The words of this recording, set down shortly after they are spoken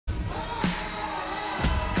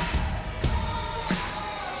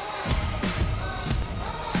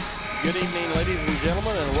Good evening, ladies and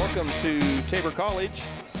gentlemen, and welcome to Tabor College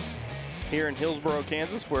here in Hillsboro,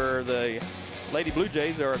 Kansas, where the Lady Blue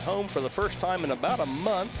Jays are at home for the first time in about a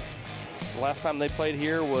month. The last time they played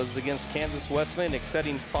here was against Kansas Wesleyan, an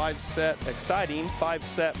exciting five-set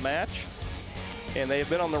match. And they have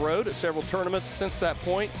been on the road at several tournaments since that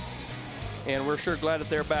point, and we're sure glad that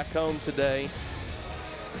they're back home today,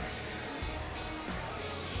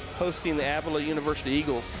 hosting the Avila University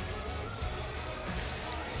Eagles.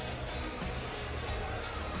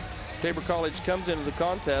 Tabor College comes into the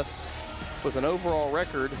contest with an overall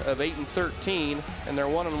record of 8-13, and they're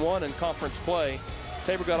 1-1 in conference play.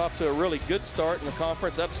 Tabor got off to a really good start in the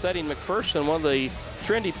conference, upsetting McPherson, one of the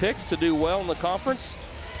trendy picks to do well in the conference.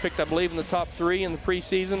 Picked, I believe, in the top 3 in the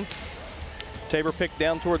preseason. Tabor picked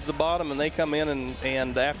down towards the bottom, and they come in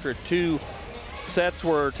and after 2 sets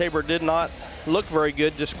where Tabor did not look very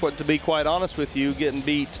good, just to be quite honest with you, getting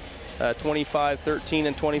beat 25-13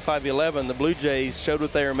 and 25-11. The Blue Jays showed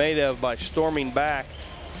what they were made of by storming back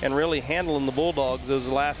and really handling the Bulldogs those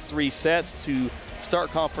last 3 sets to start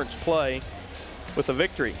conference play with a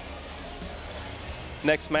victory.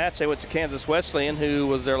 Next match, they went to Kansas Wesleyan, who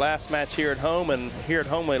was their last match here at home, and here at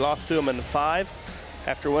home they lost to them in 5.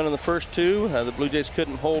 After winning the first 2, the Blue Jays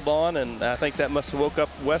couldn't hold on, and I think that must have woke up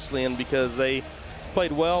Wesleyan because they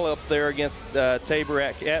played well up there against Tabor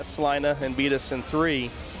at Salina and beat us in 3.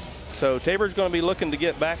 So Tabor's going to be looking to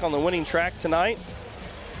get back on the winning track tonight.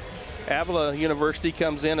 Avila University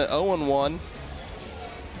comes in at 0-1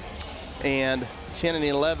 and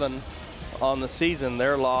 10-11 on the season.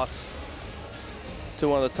 Their loss to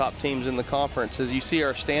one of the top teams in the conference. As you see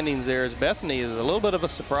our standings there, as Bethany is a little bit of a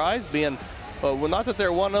surprise, being well, not that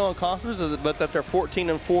they're 1-0 in conference, but that they're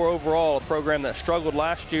 14-4 overall. A program that struggled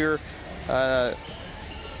last year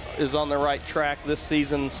is on the right track this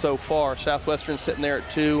season so far. Southwestern sitting there at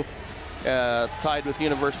 2. Tied with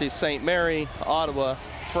University of St. Mary, Ottawa,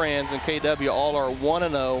 Franz, and KW all are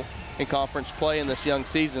 1-0 in conference play in this young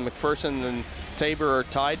season. McPherson and Tabor are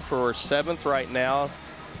tied for 7th right now,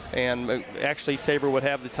 and actually Tabor would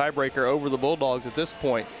have the tiebreaker over the Bulldogs at this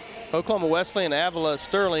point. Oklahoma Wesleyan, Avila,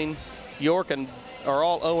 Sterling, York, and are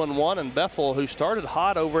all 0-1, and Bethel, who started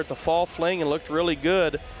hot over at the Fall Fling and looked really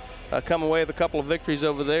good, come away with a couple of victories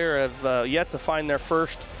over there, have yet to find their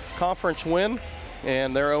first conference win.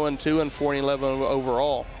 And they're 0-2 and 4-11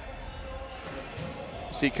 overall.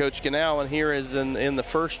 See Coach Ganowan here is in the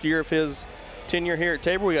first year of his tenure here at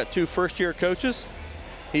Tabor. We got 2 first-year coaches.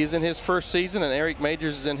 He's in his first season, and Eric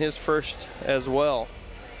Majors is in his first as well.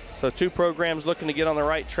 So 2 programs looking to get on the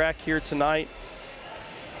right track here tonight.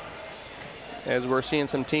 As we're seeing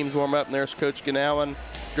some teams warm up, and there's Coach Ganowan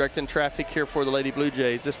directing traffic here for the Lady Blue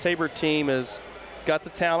Jays. This Tabor team has got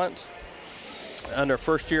the talent. Under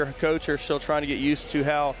first-year coach, are still trying to get used to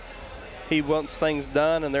how he wants things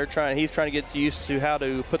done, and he's trying to get used to how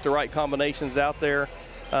to put the right combinations out there.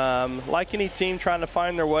 Like any team trying to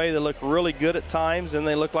find their way, they look really good at times, and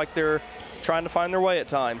they look like they're trying to find their way at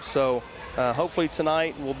times. So hopefully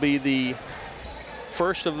tonight will be the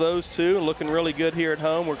first of those 2, looking really good here at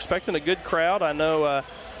home. We're expecting a good crowd. I know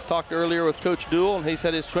talked earlier with Coach Duell, and he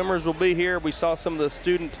said his swimmers will be here. We saw some of the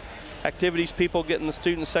student activities people getting the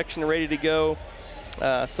student section ready to go.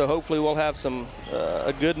 So hopefully we'll have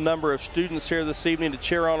a good number of students here this evening to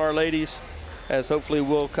cheer on our ladies, as hopefully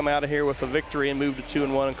we'll come out of here with a victory and move to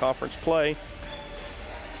 2-1 in conference play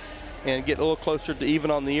and get a little closer to even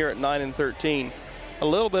on the year at 9-13. A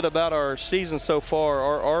little bit about our season so far.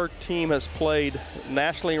 Our team has played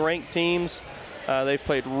nationally ranked teams. They've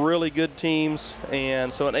played really good teams,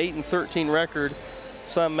 and so an 8-13 record.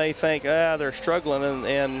 Some may think, they're struggling,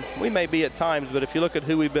 and we may be at times, but if you look at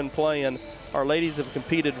who we've been playing, our ladies have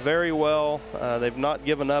competed very well. They've not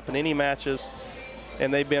given up in any matches,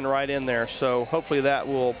 and they've been right in there. So hopefully that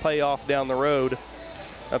will pay off down the road,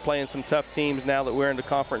 playing some tough teams now that we're into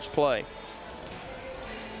conference play.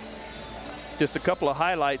 Just a couple of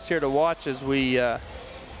highlights here to watch as we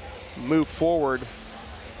move forward.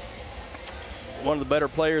 One of the better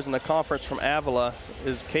players in the conference from Avila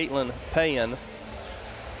is Caitlin Payan.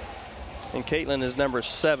 And Caitlin is number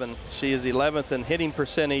 7. She is 11th in hitting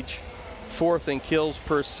percentage, 4th in kills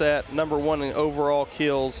per set, number 1 in overall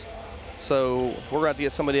kills. So we're going to have to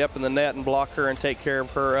get somebody up in the net and block her and take care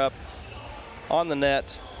of her up on the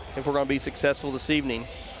net if we're going to be successful this evening.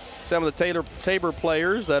 Some of the Tabor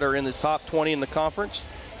players that are in the top 20 in the conference.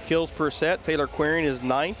 Kills per set, Taylor Queering is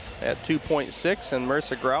 9th at 2.6, and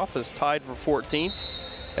Marissa Grauf is tied for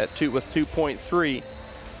 14th with 2.3.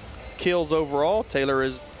 Kills overall, Taylor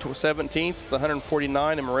is 17th with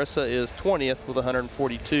 149, and Marissa is 20th with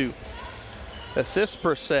 142. Assists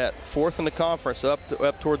per set, 4th in the conference, up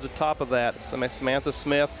towards the top of that. Samantha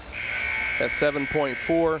Smith at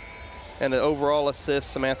 7.4, and the overall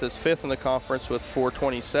assists, Samantha's 5th in the conference with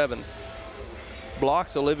 427.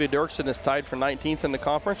 Blocks, Olivia Dirksen is tied for 19th in the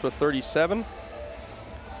conference with 37.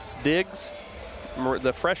 Digs,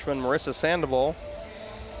 the freshman Marissa Sandoval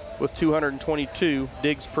with 222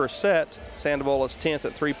 digs per set. Sandoval is 10th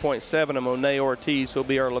at 3.7, and Monet Ortiz, who will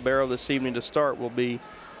be our libero this evening to start, will be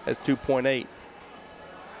at 2.8.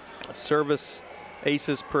 Service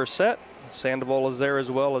aces per set, Sandoval is there as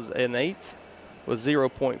well as an 8th with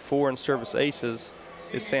 0.4, and service aces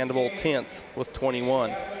is Sandoval 10th with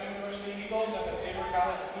 21.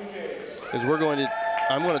 As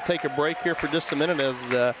I'm going to take a break here for just a minute as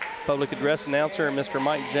the public address announcer and Mr.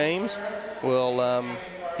 Mike James will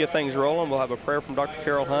get things rolling. We'll have a prayer from Dr.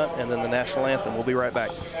 Carol Hunt and then the national anthem. We'll be right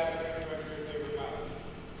back.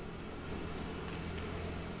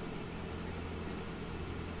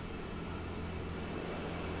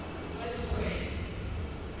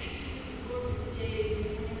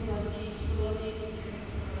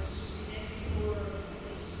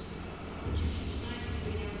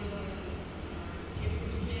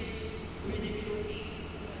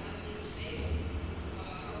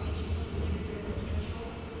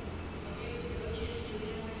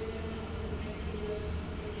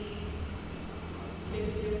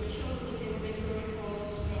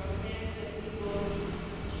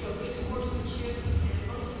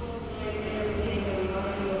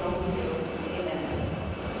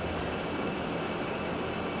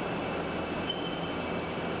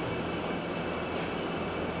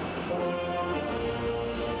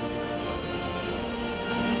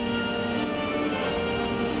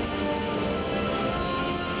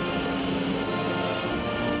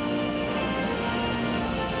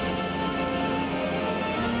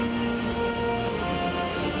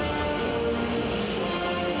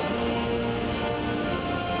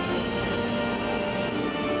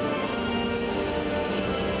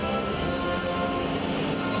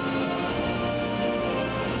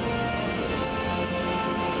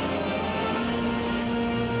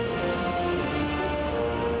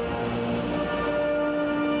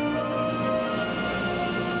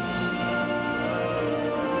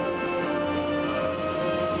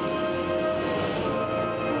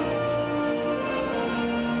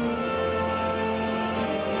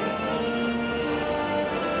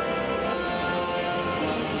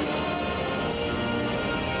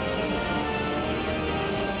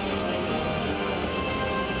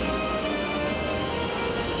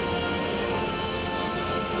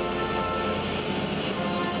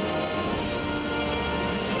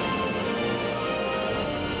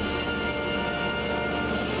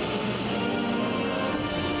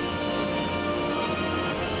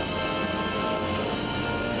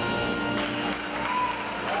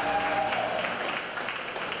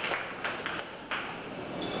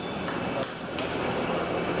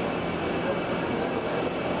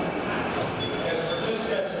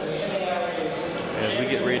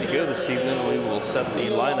 This evening we will set the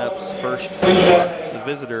lineups first for the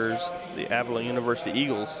visitors, the Avila University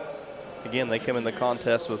Eagles. Again, they come in the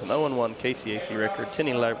contest with an 0-1 KCAC record,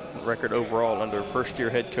 10-11 record overall under first-year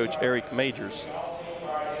head coach Eric Majors.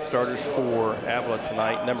 Starters for Avila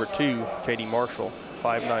tonight, number 2, Katie Marshall,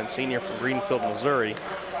 5'9" senior from Greenfield, Missouri.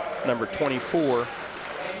 Number 24,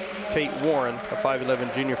 Kate Warren, a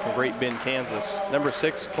 5'11" junior from Great Bend, Kansas. Number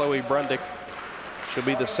 6, Chloe Brundick. She'll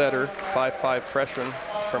be the setter, 5'5" freshman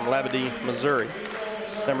from Labadie, Missouri.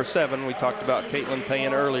 Number 7, we talked about Caitlin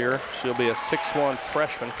Payne earlier. She'll be a 6'1"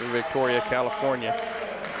 freshman from Victoria, California.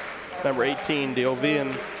 Number 18,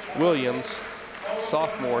 Deovian Williams,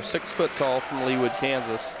 sophomore, 6 foot tall from Leawood,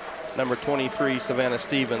 Kansas. Number 23, Savannah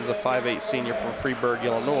Stevens, a 5'8" senior from Freeburg,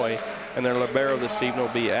 Illinois. And their libero this evening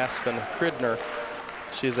will be Aspen Cridner.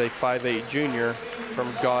 She is a 5'8" junior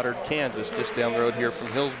from Goddard, Kansas, just down the road here from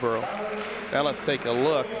Hillsboro. Now let's take a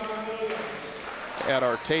look at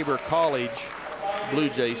our Tabor College Blue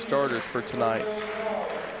Jay starters for tonight.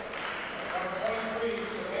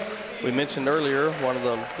 We mentioned earlier one of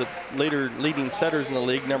the leading setters in the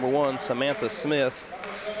league, number 1, Samantha Smith,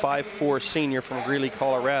 5'4" senior from Greeley,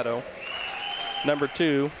 Colorado. Number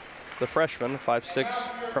 2, the freshman,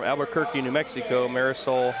 5'6", from Albuquerque, New Mexico,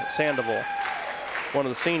 Marisol Sandoval. One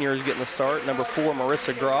of the seniors getting the start, number 4,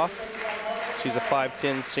 Marissa Groff. She's a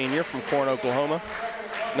 5'10" senior from Corn, Oklahoma.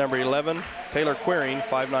 Number 11, Taylor Quiring,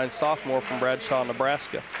 5'9" sophomore from Bradshaw,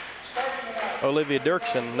 Nebraska. Olivia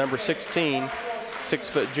Dirksen, number 16,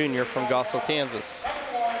 6' junior from Gossel, Kansas.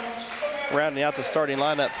 Rounding out the starting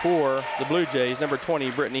lineup for the Blue Jays, number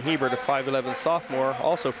 20, Brittany Hebert, a 5'11" sophomore,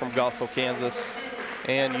 also from Gossel, Kansas.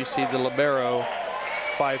 And you see the libero,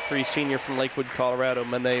 5'3" senior from Lakewood, Colorado,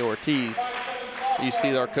 Monet Ortiz. You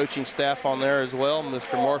see our coaching staff on there as well,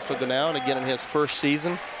 Mr. Marshall Ganow, again in his first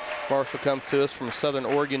season. Marshall comes to us from Southern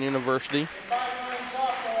Oregon University.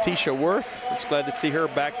 Tisha Worth, it's glad to see her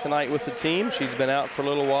back tonight with the team. She's been out for a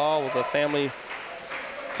little while with a family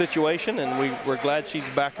situation, and we're glad she's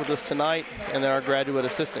back with us tonight. And then our graduate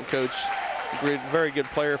assistant coach, very good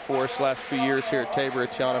player for us last few years here at Tabor,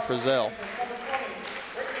 Tiana Frizzell.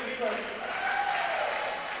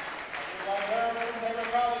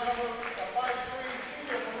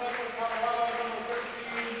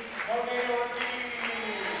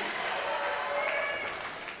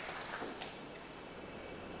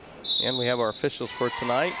 And we have our officials for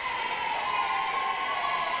tonight.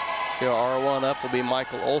 See our R1 up will be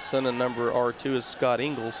Michael Olson, and number R2 is Scott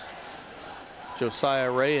Ingalls. Josiah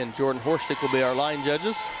Ray and Jordan Horstick will be our line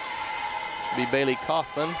judges. Should be Bailey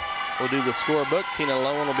Kaufman will do the scorebook. Tina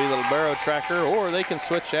Lowen will be the libero tracker, or they can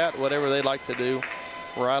switch out, whatever they like to do.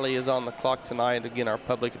 Riley is on the clock tonight. Again, our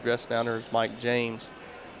public address announcer is Mike James.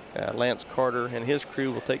 Lance Carter and his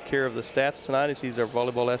crew will take care of the stats tonight as he's our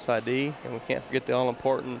volleyball SID. And we can't forget the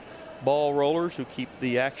all-important ball rollers who keep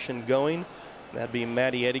the action going. That'd be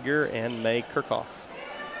Maddie Ediger and May Kirchhoff.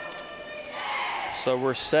 So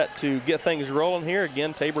we're set to get things rolling here.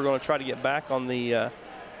 Again, Tabor going to try to get back on the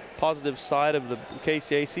positive side of the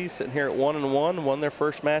KCAC, sitting here at 1-1. Won their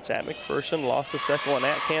first match at McPherson, lost the second one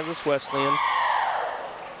at Kansas Wesleyan.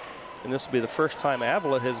 And this will be the first time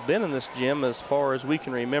Avila has been in this gym as far as we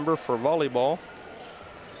can remember for volleyball.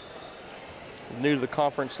 New to the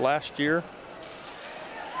conference last year,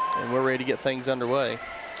 and we're ready to get things underway.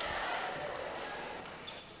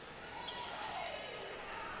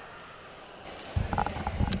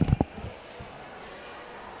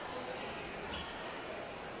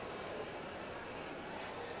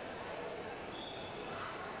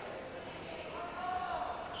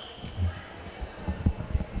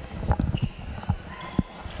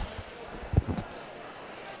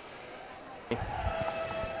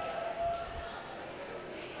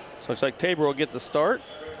 Looks like Tabor will get the start.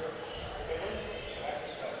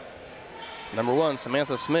 Number 1,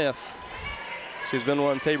 Samantha Smith. She's been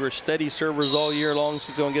one of Tabor's steady servers all year long.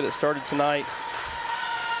 She's going to get it started tonight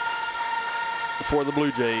for the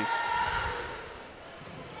Blue Jays.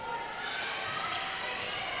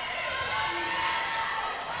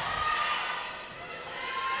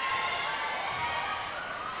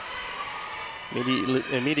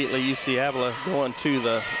 Immediately you see Avila going to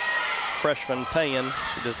the freshman Payan.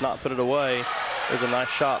 She does not put it away. There's a nice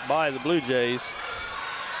shot by the Blue Jays.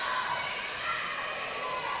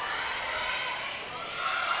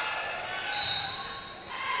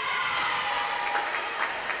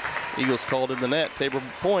 Eagles called in the net. Tabor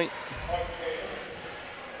point.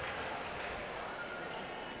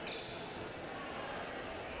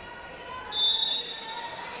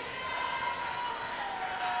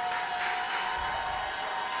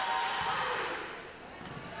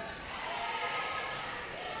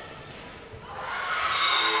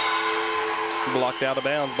 Blocked out of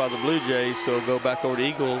bounds by the Blue Jays, so it'll go back over to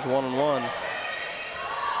Eagles, 1-1.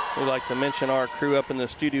 We'd like to mention our crew up in the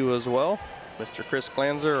studio as well. Mr. Chris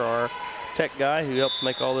Glanzer, our tech guy who helps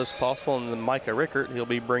make all this possible, and then Micah Rickert. He'll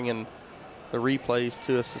be bringing the replays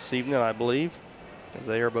to us this evening, I believe, as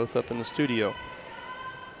they are both up in the studio.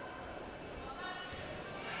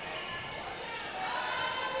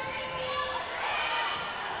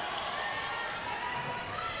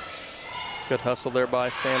 Good hustle there by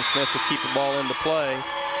Sam Smith to keep the ball into play.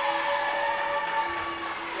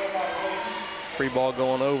 Free ball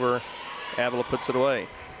going over. Avila puts it away.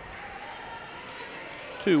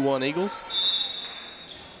 2-1 Eagles.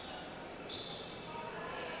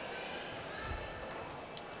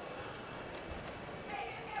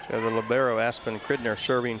 So the libero Aspen Cridner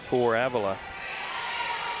serving for Avila.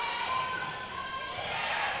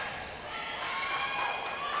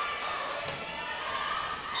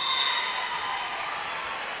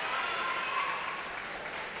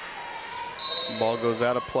 Ball goes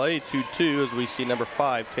out of play, 2-2, as we see number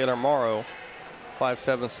 5, Taylor Morrow,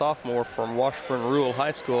 5'7" sophomore from Washburn Rural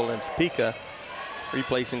High School in Topeka,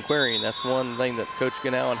 replacing Quirin. That's one thing that Coach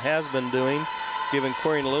Ganowan has been doing, giving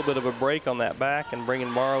Quirin a little bit of a break on that back and bringing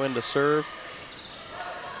Morrow in to serve.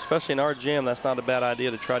 Especially in our gym, that's not a bad idea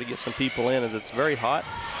to try to get some people in, as it's very hot.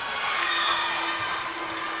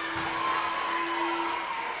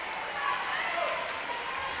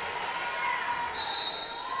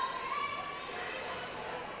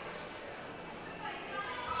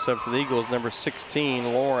 So for the Eagles, number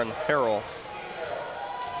 16, Lauren Harrell,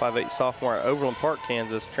 5'8" sophomore at Overland Park,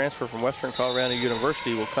 Kansas, transfer from Western Colorado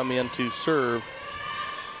University, will come in to serve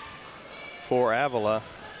for Avila,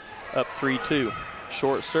 up 3-2.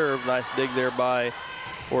 Short serve, nice dig there by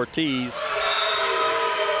Ortiz.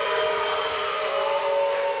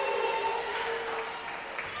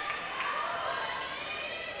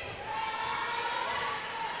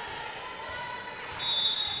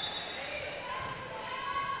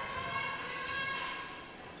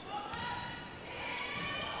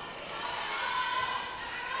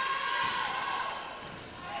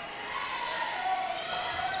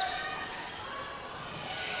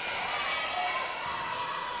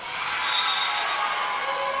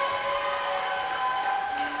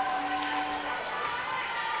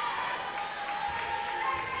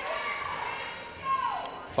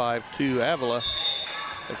 To Avila.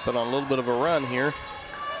 They put on a little bit of a run here.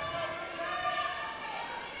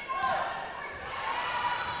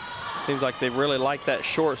 Seems like they really like that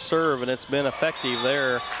short serve, and it's been effective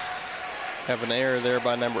there. Have an error there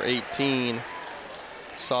by number 18,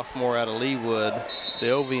 sophomore out of Leewood. The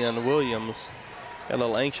Ovian Williams got a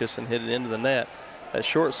little anxious and hit it into the net. That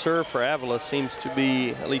short serve for Avila seems to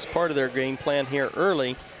be at least part of their game plan here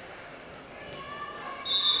early.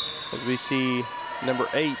 As we see number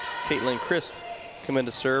 8, Caitlin Crisp, come in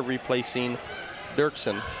to serve, replacing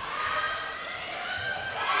Dirksen.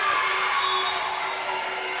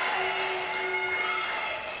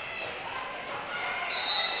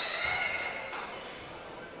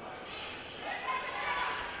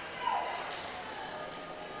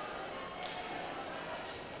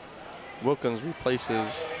 Wilkins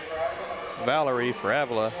replaces Valerie for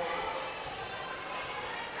Avila.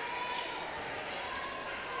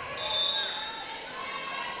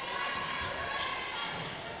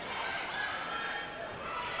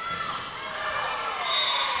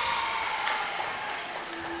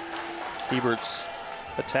 Hebert's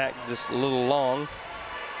attack just a little long.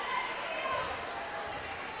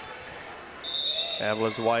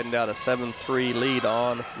 Avila's widened out a 7-3 lead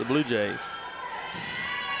on the Blue Jays.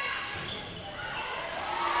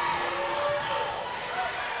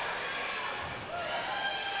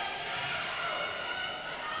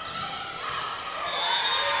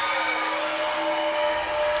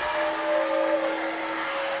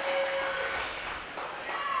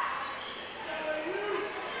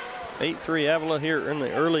 Three Avila here in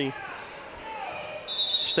the early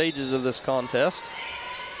stages of this contest.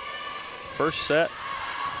 First set,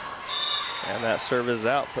 and that serve is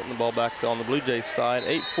out, putting the ball back on the Blue Jays side.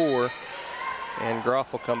 8-4, and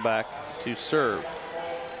Groff will come back to serve.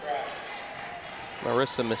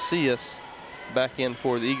 Marissa Macias back in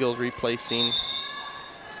for the Eagles, replacing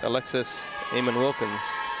Alexis Amon Wilkins.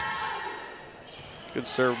 Good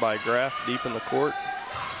serve by Graff deep in the court.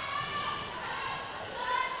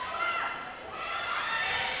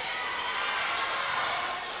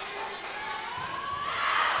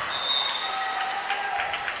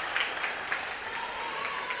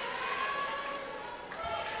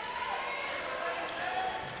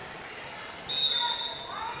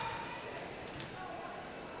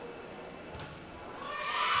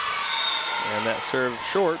 Serve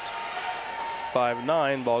short,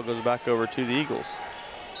 5-9, ball goes back over to the Eagles.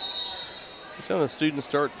 Some of the students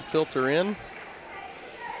start to filter in.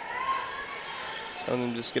 Some of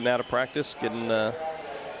them just getting out of practice, getting a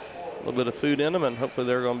little bit of food in them, and hopefully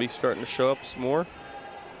they're going to be starting to show up some more.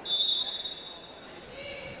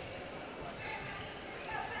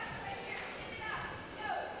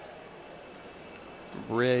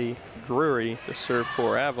 Bray Drury to serve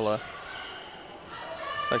for Avila.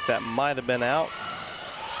 Like that might have been out.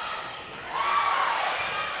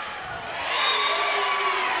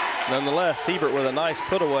 Nonetheless, Hebert with a nice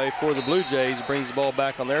put away for the Blue Jays brings the ball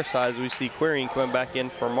back on their side as we see Quirin coming back in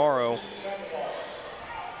for Morrow.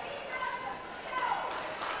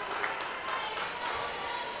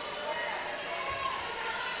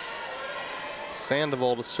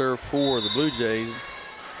 Sandoval to serve for the Blue Jays.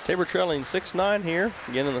 Tabor trailing 6-9 here,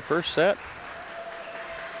 again in the first set.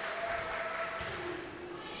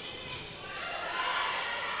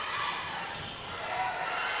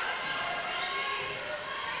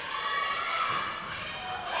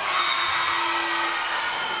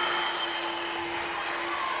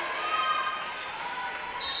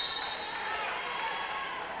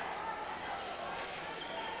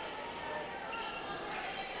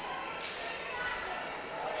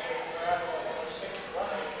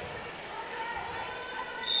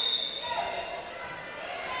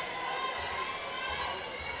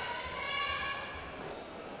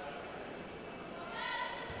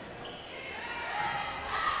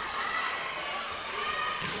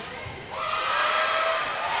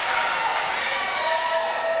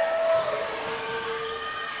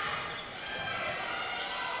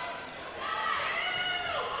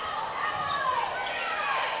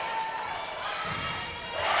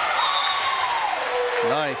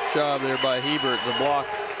 Nice job there by Hebert. The block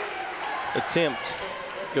attempt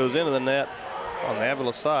goes into the net on the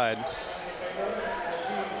Avila side.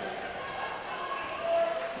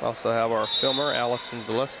 Also have our filmer, Allison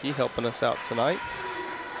Zaleski, helping us out tonight.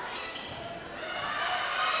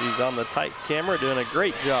 She's on the tight camera, doing a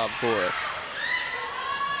great job for us.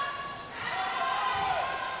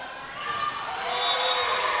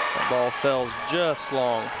 The ball sails just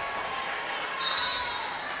long.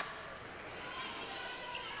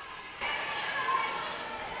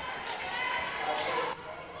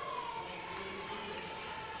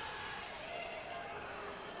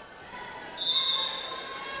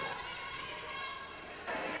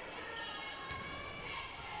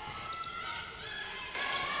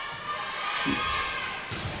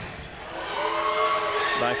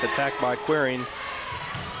 Nice attack by Quiring.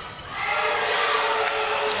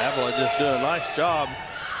 Avila just doing a nice job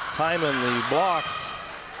timing the blocks.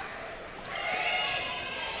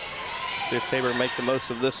 See if Tabor make the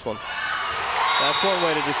most of this one. That's one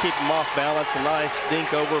way to keep them off balance. A nice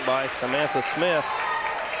dink over by Samantha Smith.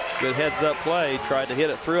 Good heads up play. Tried to hit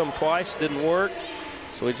it through him twice, didn't work.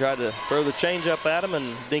 So we tried to throw the change up at him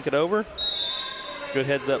and dink it over. Good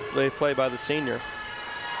heads up play by the senior.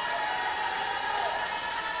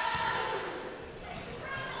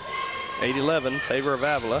 8-11, favor of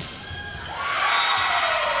Avila.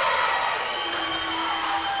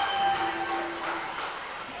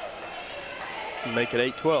 Make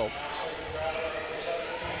it 8-12.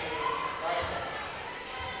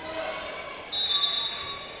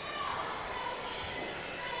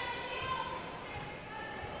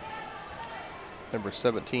 Number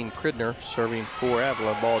 17, Cridner, serving for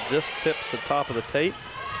Avila. Ball just tips the top of the tape.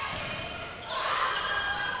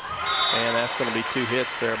 And that's going to be 2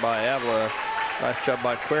 hits there by Avila. Nice job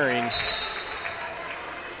by Quiring.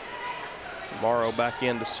 Morrow back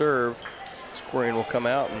in to serve. Quiring will come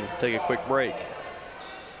out and take a quick break.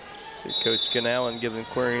 See Coach Ganawan giving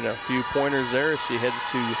Quiring a few pointers there as she heads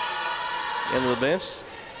to the end of the bench.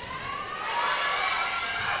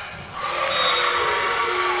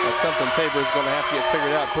 That's something Tabor's going to have to get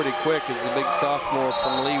figured out pretty quick, as the big sophomore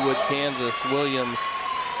from Leawood, Kansas, Williams,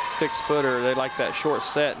 6-footer. They like that short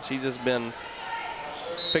set, and she's just been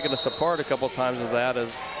picking us apart a couple times with that,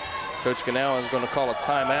 as Coach Ganawan is going to call a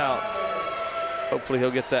timeout. Hopefully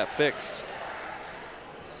he'll get that fixed.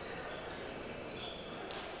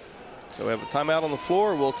 So we have a timeout on the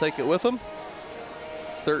floor. We'll take it with them.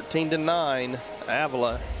 13-9,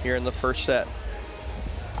 Avila here in the first set.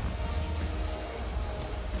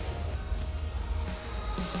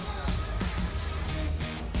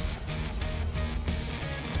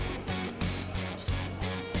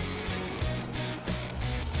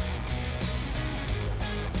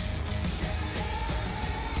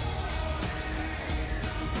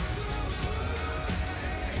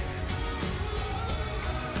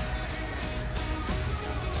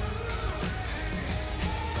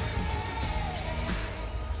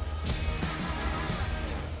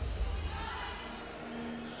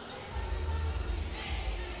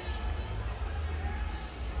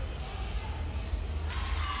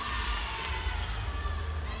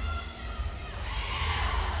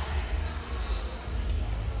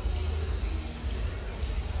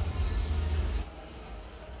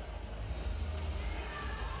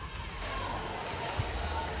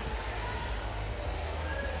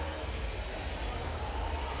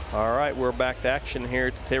 All right, we're back to action here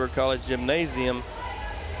at the Tabor College Gymnasium.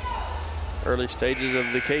 Early stages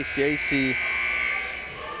of the KCAC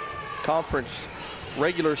Conference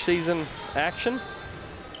regular season action.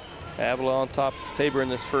 Avila on top of Tabor in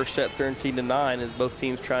this first set, 13-9, as both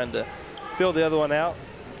teams trying to fill the other one out.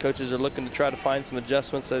 Coaches are looking to try to find some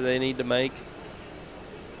adjustments that they need to make.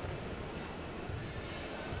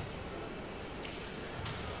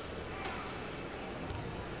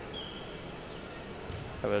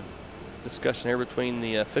 Have a discussion here between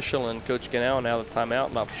the official and Coach Ganow. Now the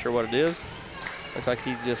timeout, not sure what it is. Looks like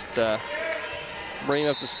he's just bringing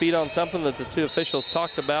up the speed on something that the two officials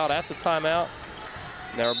talked about at the timeout.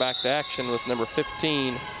 Now we're back to action with number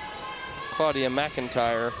 15, Claudia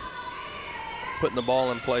McIntyre, putting the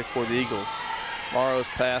ball in play for the Eagles. Morrow's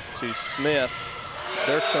pass to Smith.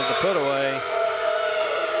 Dirksen to put away.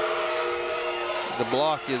 The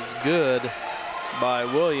block is good by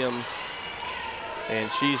Williams,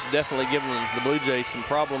 and she's definitely given the Blue Jays some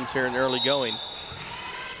problems here in the early going.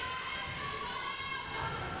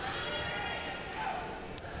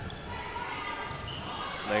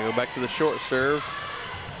 They go back to the short serve.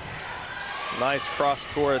 Nice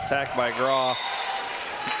cross-court attack by Groff.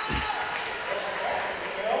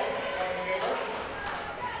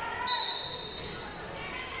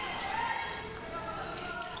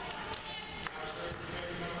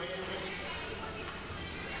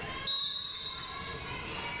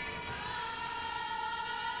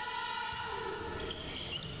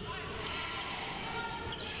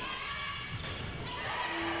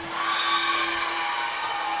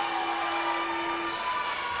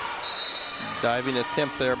 Diving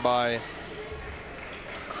attempt there by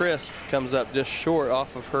Crisp comes up just short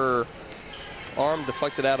off of her arm,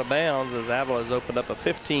 deflected out of bounds as Avila has opened up a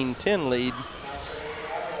 15-10 lead.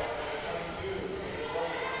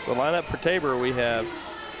 The lineup for Tabor, we have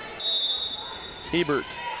Hebert,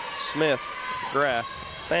 Smith, Graff,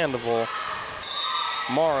 Sandoval,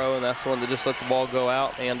 Morrow, and that's the one that just let the ball go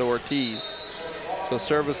out, and Ortiz. So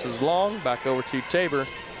service is long, back over to Tabor.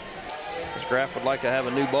 As Graff would like to have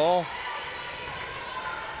a new ball.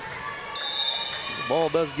 The ball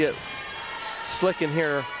does get slick in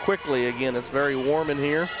here quickly. Again, it's very warm in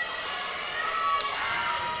here.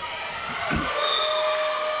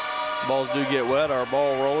 Balls do get wet. Our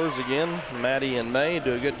ball rollers again, Maddie and May,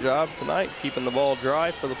 do a good job tonight keeping the ball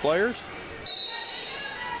dry for the players.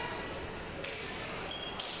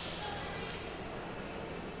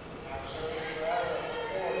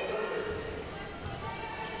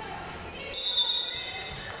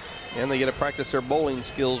 And they get to practice their bowling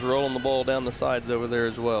skills, rolling the ball down the sides over there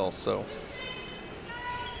as well. So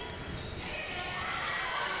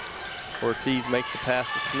Ortiz makes the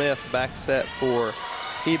pass to Smith, back set for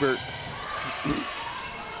Hebert.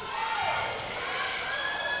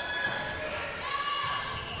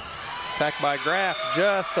 Attack by Graff,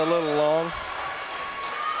 just a little long.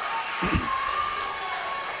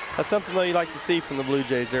 That's something though you like to see from the Blue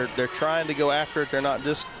Jays. They're trying to go after it. They're not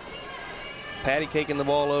just patty caking the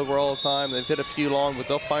ball over all the time. They've hit a few long, but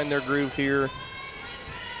they'll find their groove here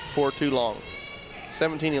before too long.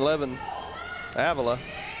 17-11, Avila.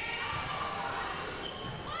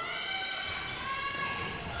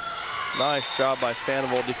 Nice job by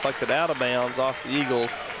Sandoval, deflected out of bounds off the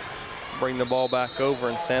Eagles. Bring the ball back over,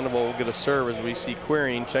 and Sandoval will get a serve as we see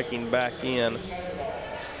Quirin checking back in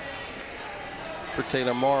for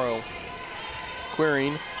Taylor Morrow.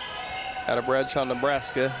 Quirin out of Bradshaw,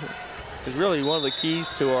 Nebraska, is really one of the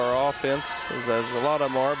keys to our offense, as a lot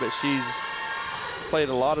of them are, but she's played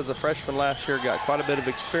a lot as a freshman last year, got quite a bit of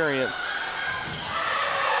experience.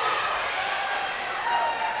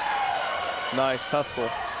 Nice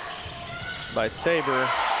hustle by Tabor.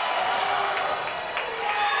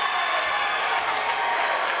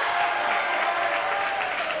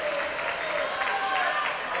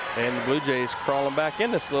 And the Blue Jays crawling back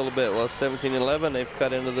in this a little bit. Well, 17-11, they've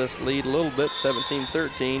cut into this lead a little bit,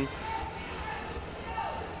 17-13.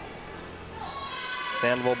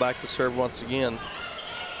 Sandoval back to serve once again.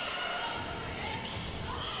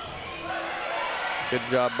 Good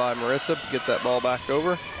job by Marissa to get that ball back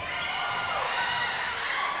over.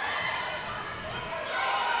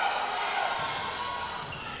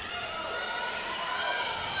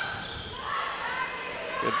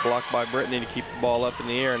 Good block by Brittany to keep the ball up in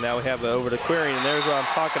the air. And now we have it over to Quirin, and there's what I'm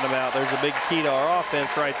talking about. There's a big key to our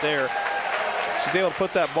offense right there. She's able to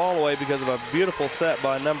put that ball away because of a beautiful set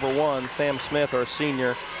by #1, Sam Smith, our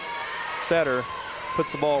senior setter.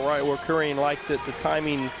 Puts the ball right where Quirin likes it. The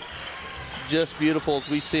timing just beautiful, as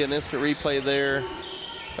we see an instant replay there,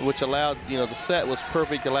 which allowed, the set was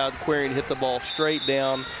perfect, allowed Quirin to hit the ball straight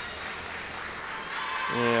down.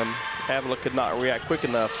 And Avila could not react quick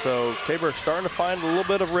enough. So Tabor starting to find a little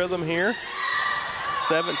bit of rhythm here.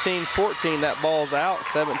 17-14, that ball's out.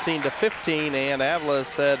 17-15, and Avila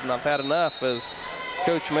said, and I've had enough, as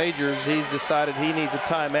Coach Majors, he's decided he needs a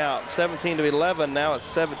timeout. 17-11, now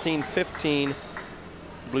it's 17-15.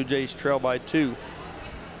 Blue Jays trail by 2.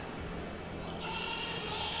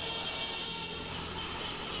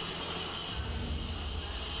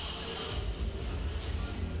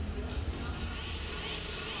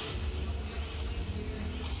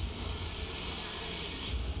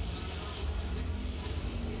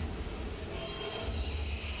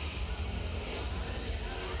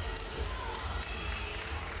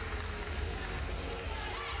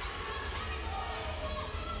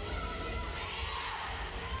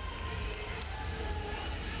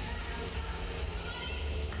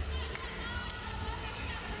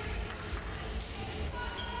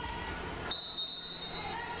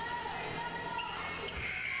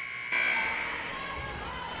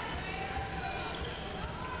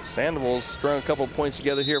 Sandoval's thrown a couple points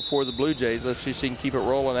together here for the Blue Jays. Let's see if she can keep it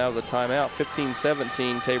rolling out of the timeout.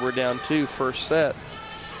 15-17, Tabor down 2, first set.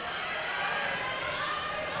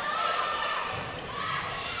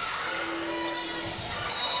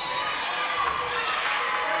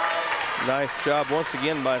 Nice job once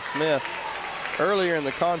again by Smith. Earlier in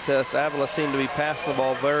the contest, Avila seemed to be passing the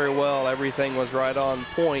ball very well. Everything was right on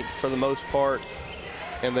point for the most part,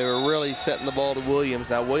 and they were really setting the ball to Williams.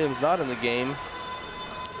 Now, Williams not in the game,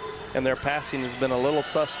 and their passing has been a little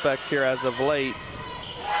suspect here as of late,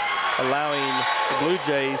 allowing the Blue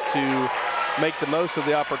Jays to make the most of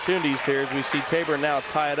the opportunities here as we see Tabor now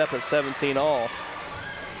tie it up at 17 all.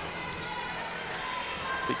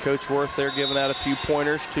 See Coach Worth there giving out a few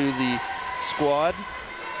pointers to the squad.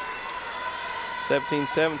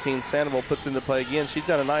 17-17, Sandoval puts into play again. She's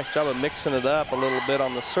done a nice job of mixing it up a little bit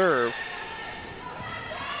on the serve.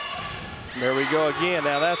 There we go again.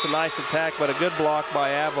 Now that's a nice attack, but a good block by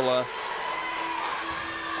Avila.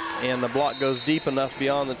 And the block goes deep enough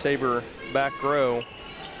beyond the Tabor back row.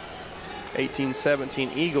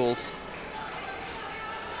 18-17 Eagles.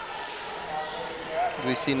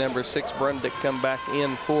 We see number 6 Brundick come back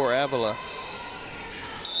in for Avila.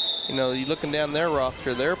 You know, you're looking down their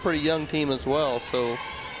roster, they're a pretty young team as well. So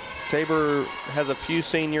Tabor has a few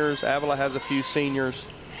seniors, Avila has a few seniors.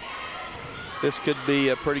 This could be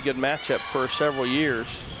a pretty good matchup for several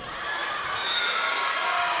years.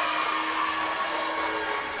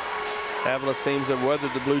 Avila seems to have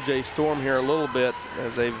weathered the Blue Jay storm here a little bit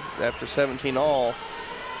as they've, after 17 all,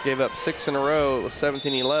 gave up 6 in a row. It was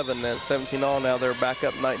 17-11, and 17 all now they're back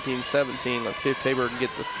up 19-17. Let's see if Tabor can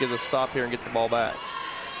get the stop here and get the ball back.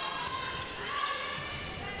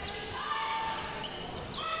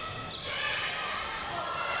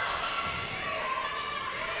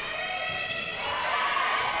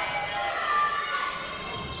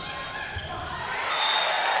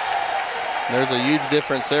 There's a huge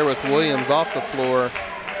difference there with Williams off the floor.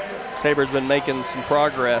 Tabor's been making some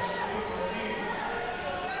progress.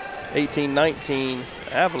 18-19,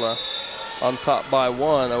 Avila on top by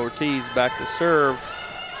 1. Ortiz back to serve.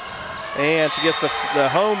 And she gets the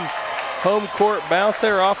home court bounce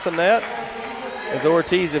there off the net. As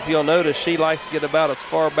Ortiz, if you'll notice, she likes to get about as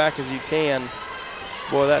far back as you can.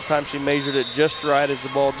 Boy, that time she measured it just right as the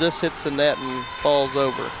ball just hits the net and falls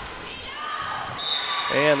over.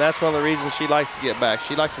 And that's one of the reasons she likes to get back.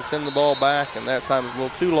 She likes to send the ball back, and that time is a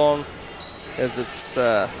little too long, as it's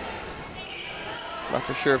not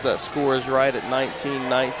for sure if that score is right at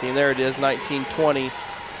 19-19. There it is, 19-20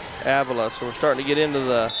 Avila. So we're starting to get into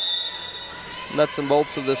the nuts and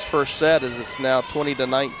bolts of this first set as it's now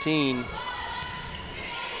 20-19.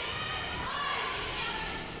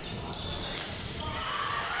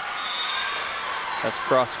 That's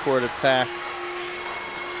cross-court attack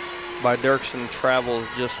by Dirksen, travels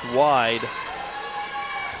just wide.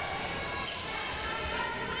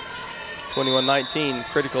 21-19,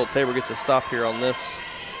 critical. Tabor gets a stop here on this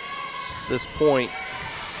point.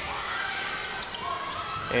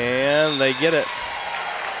 And they get it.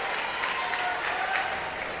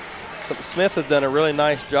 Smith has done a really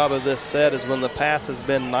nice job of this set, as when the pass has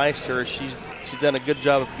been nicer, she's done a good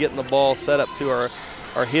job of getting the ball set up to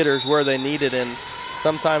our hitters where they need it. And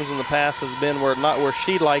sometimes when the pass has been not where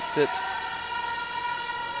she likes it,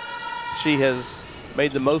 she has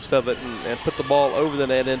made the most of it and put the ball over the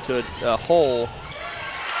net into a hole.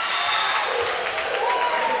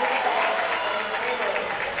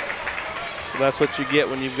 So that's what you get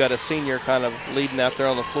when you've got a senior kind of leading out there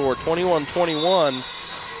on the floor. 21-21.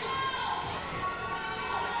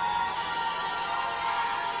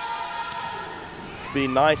 Be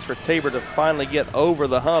nice for Tabor to finally get over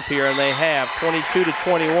the hump here, and they have.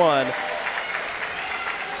 22-21.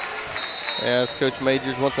 As Coach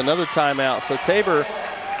Majors wants another timeout. So Tabor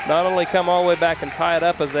not only come all the way back and tie it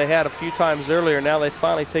up as they had a few times earlier, now they've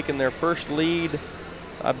finally taken their first lead.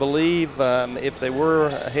 I believe if they were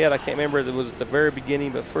ahead, I can't remember if it was at the very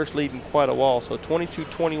beginning, but first lead in quite a while. So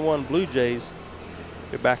 22-21 Blue Jays.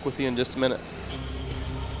 Be back with you in just a minute.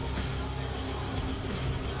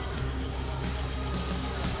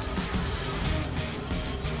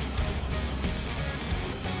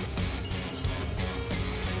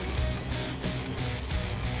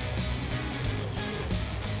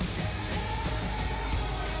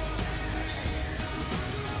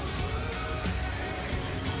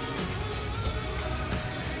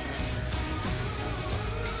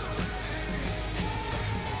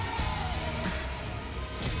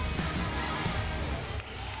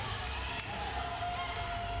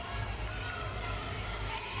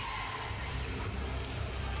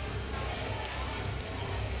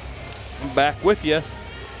 Back with you.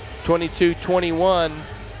 22-21.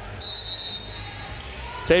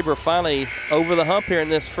 Tabor finally over the hump here in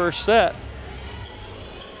this first set.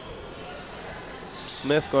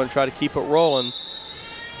 Smith going to try to keep it rolling.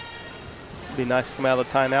 Be nice to come out of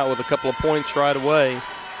the timeout with a couple of points right away.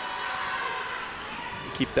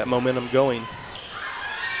 Keep that momentum going.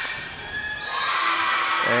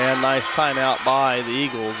 And nice timeout by the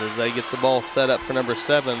Eagles as they get the ball set up for number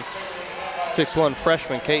 7. 6'1"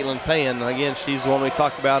 freshman Caitlin Payne. Again, she's the one we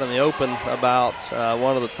talked about in the open about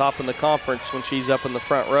one of the top in the conference when she's up in the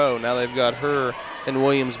front row. Now they've got her and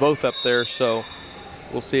Williams both up there, so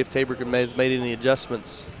we'll see if Tabor has made any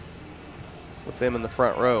adjustments with them in the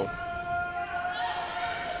front row.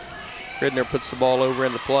 Ridner puts the ball over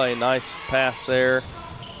into play. Nice pass there.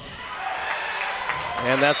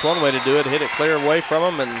 And that's one way to do it. Hit it clear away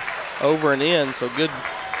from them and over and in. So good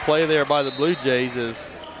play there by the Blue Jays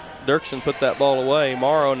as Dirksen put that ball away.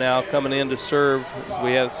 Morrow now coming in to serve as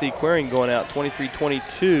we have C. Queering going out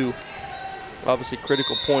 23-22. Obviously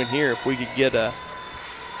critical point here. If we could get a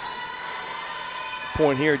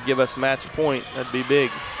point here, it'd give us match point. That'd be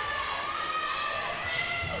big.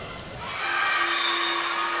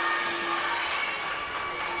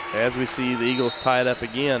 As we see the Eagles tied up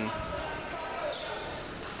again.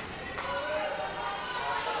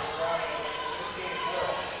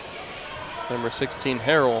 Number 16,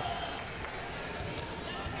 Harrell.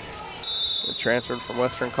 Transferred from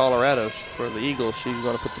Western Colorado for the Eagles. She's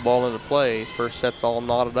going to put the ball into play. First set's all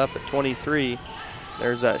knotted up at 23.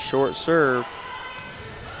 There's that short serve.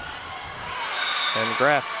 And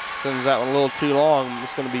Graff sends that one a little too long.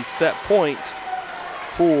 It's going to be set point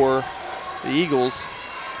for the Eagles.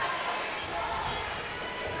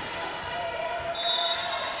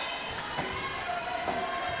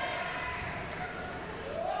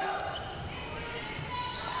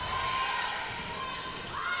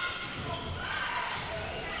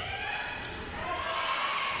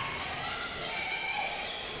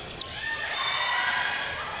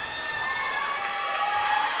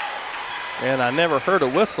 And I never heard a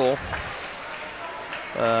whistle,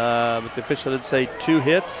 but the official did say 2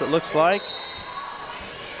 hits, it looks like.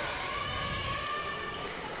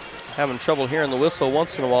 Having trouble hearing the whistle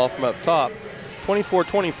once in a while from up top.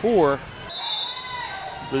 24-24.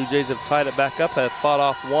 Blue Jays have tied it back up, have fought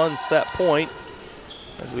off one set point.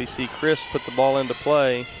 As we see Chris put the ball into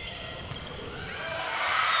play.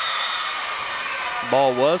 The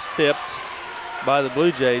ball was tipped by the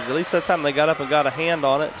Blue Jays. At least that time they got up and got a hand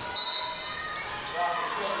on it.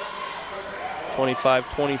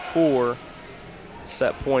 25-24,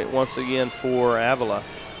 set point once again for Avila.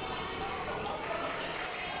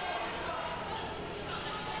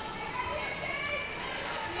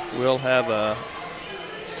 We'll have a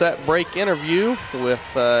set break interview with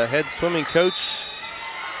head swimming coach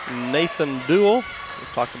Nathan Duell.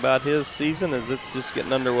 We'll talk about his season as it's just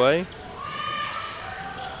getting underway.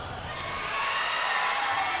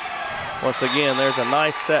 Once again, there's a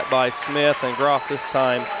nice set by Smith, and Groff this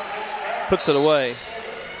time puts it away.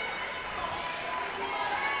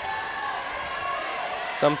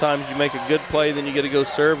 Sometimes you make a good play, then you get to go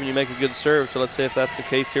serve, and you make a good serve. So let's say if that's the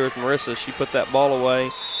case here with Marissa, she put that ball away.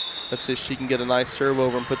 Let's see if she can get a nice serve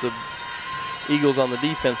over and put the Eagles on the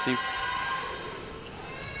defensive.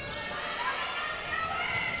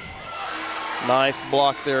 Nice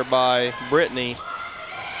block there by Brittany.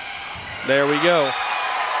 There we go.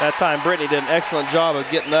 That time Brittany did an excellent job of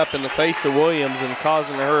getting up in the face of Williams and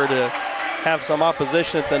causing her to have some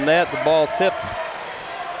opposition at the net. The ball tipped.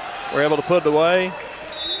 We're able to put it away.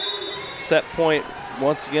 Set point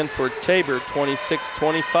once again for Tabor,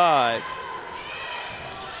 26-25.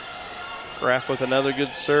 Graff with another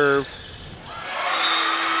good serve.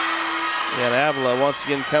 And Avila once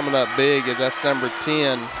again coming up big as that's number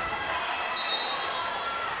 10.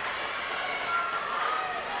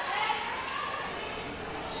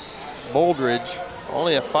 Boldridge,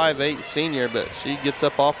 only a 5'8" senior, but she gets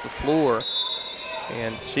up off the floor.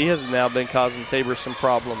 And she has now been causing Tabor some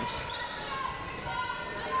problems.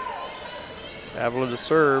 Avila to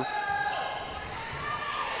serve.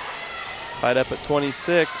 Tied up at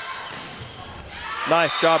 26.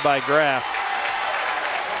 Nice job by Graff.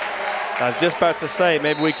 I was just about to say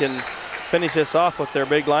maybe we can finish this off with their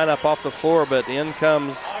big lineup off the floor, but in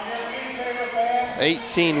comes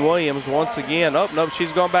 18 Williams once again. Oh, no,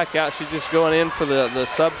 she's going back out. She's just going in for the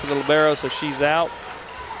sub for the libero, so she's out.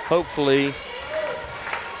 Hopefully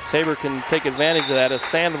Tabor can take advantage of that as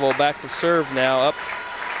Sandoval back to serve now, up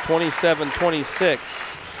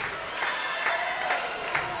 27-26.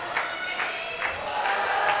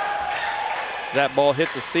 That ball hit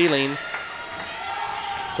the ceiling.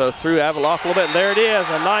 So threw Avila off a little bit, and there it is,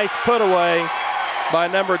 a nice put away by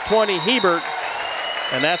number 20, Hebert.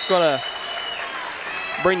 And that's gonna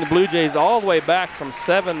bring the Blue Jays all the way back from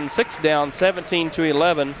 6 down,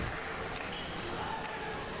 17-11.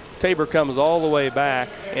 Tabor comes all the way back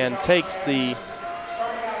and takes the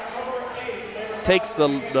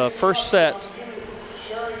first set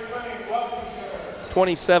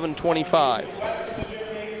 27-25.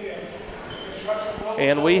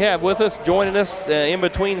 And we have with us, joining us in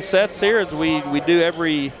between sets here, as we do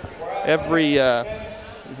every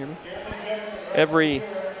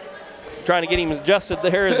trying to get him adjusted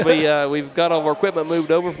there as we've got all of our equipment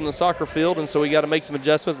moved over from the soccer field, and so we got to make some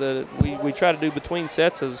adjustments that we try to do between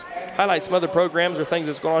sets as highlight some other programs or things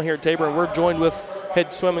that's going on here at Tabor. And we're joined with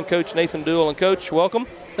head swimming coach Nathan Duell. And Coach, welcome.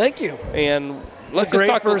 Thank you. And let's just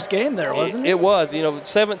talk. First game there, wasn't it? It was.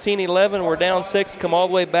 17-11. We're down 6. Come all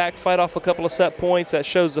the way back, fight off a couple of set points. That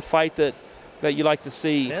shows the fight that you like to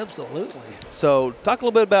see. Absolutely. So talk a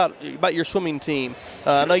little bit about your swimming team.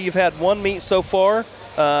 I know you've had one meet so far.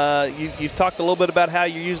 You've talked a little bit about how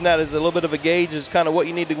you're using that as a little bit of a gauge as kind of what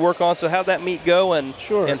you need to work on. So how'd that meet go? And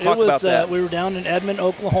talk about that. We were down in Edmond,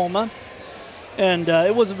 Oklahoma, and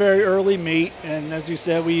it was a very early meet. And as you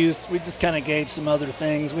said, we just kind of gauged some other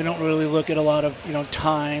things. We don't really look at a lot of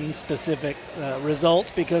time-specific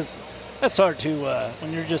results because that's hard to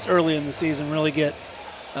when you're just early in the season really get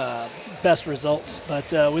best results.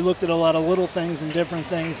 But we looked at a lot of little things and different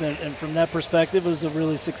things, and from that perspective, it was a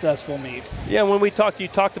really successful meet. Yeah, when we talked, you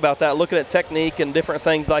talked about that, looking at technique and different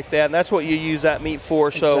things like that, and that's what you use that meet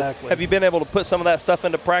for. So exactly. Have you been able to put some of that stuff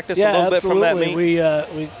into practice a little bit from that meet?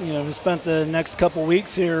 We spent the next couple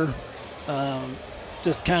weeks here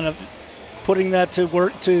just kind of putting that to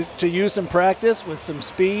work to use in practice with some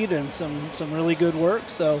speed and some really good work.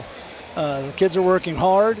 So the kids are working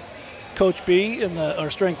hard. Coach B,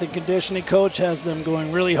 our strength and conditioning coach, has them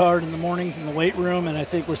going really hard in the mornings in the weight room, and I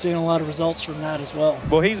think we're seeing a lot of results from that as well.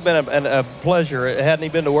 Well, he's been a pleasure. Hadn't he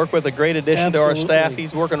been to work with? A great addition Absolutely. to our staff.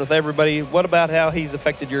 He's working with everybody. What about how he's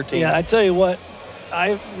affected your team? Yeah, I tell you what,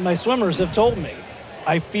 my swimmers have told me,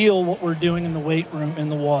 I feel what we're doing in the weight room, in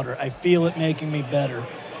the water. I feel it making me better.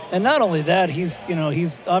 And not only that, he's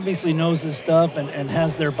obviously knows his stuff and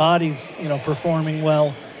has their bodies, performing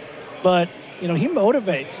well, but he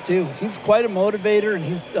motivates too. He's quite a motivator, and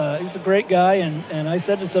he's a great guy. And I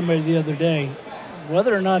said to somebody the other day,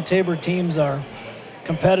 whether or not Tabor teams are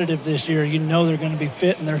competitive this year, they're going to be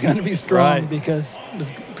fit and they're going to be strong, right, because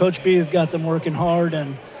Coach B has got them working hard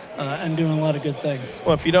and doing a lot of good things.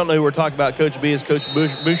 Well, if you don't know who we're talking about, Coach B is Coach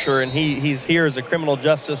Boucher, and he's here as a criminal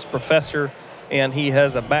justice professor, and he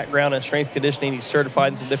has a background in strength conditioning. He's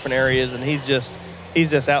certified in some different areas, and he's just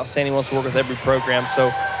outstanding. Wants to work with every program.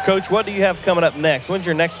 So, Coach, what do you have coming up next? When's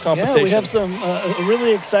your next competition? Yeah, we have a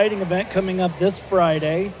really exciting event coming up this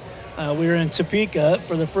Friday. We're in Topeka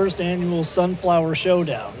for the first annual Sunflower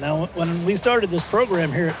Showdown. Now, when we started this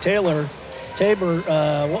program here at Tabor,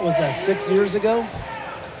 what was that, 6 years ago?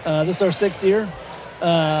 This is our 6th year.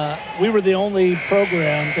 We were the only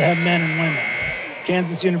program to have men and women.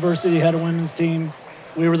 Kansas University had a women's team.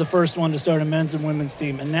 We were the first one to start a men's and women's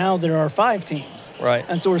team, and now there are 5 teams. Right.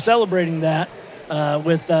 And so we're celebrating that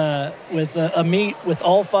with a meet with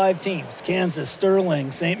all 5 teams: Kansas,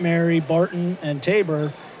 Sterling, St. Mary, Barton, and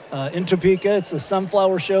Tabor in Topeka. It's the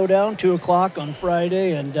Sunflower Showdown, 2 o'clock on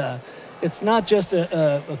Friday, and it's not just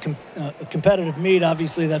a competitive meet.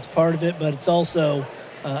 Obviously, that's part of it, but it's also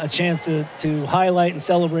a chance to highlight and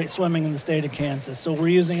celebrate swimming in the state of Kansas. So we're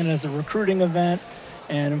using it as a recruiting event,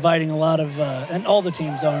 and inviting a lot of, and all the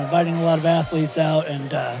teams are inviting a lot of athletes out,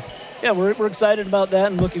 and we're excited about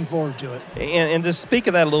that and looking forward to it. And to speak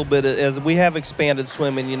of that a little bit, as we have expanded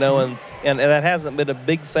swimming, and that hasn't been a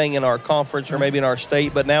big thing in our conference or maybe in our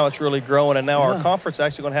state, but now it's really growing, and now our conference is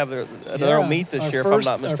actually going to have their own meet this year, if I'm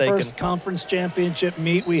not mistaken. Our first conference championship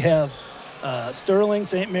meet, we have Sterling,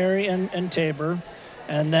 St. Mary, and Tabor.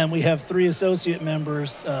 And then we have 3 associate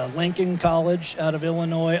members, Lincoln College out of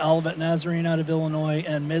Illinois, Olivet Nazarene out of Illinois,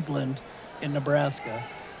 and Midland in Nebraska.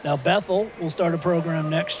 Now, Bethel will start a program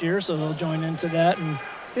next year, so they'll join into that. And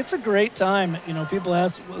it's a great time. People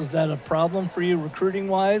ask, was that a problem for you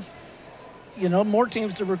recruiting-wise? More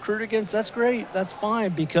teams to recruit against, that's great. That's fine,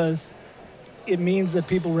 because it means that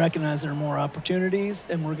people recognize there are more opportunities,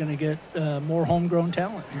 and we're going to get more homegrown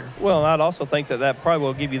talent here. Well, I'd also think that probably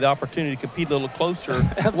will give you the opportunity to compete a little closer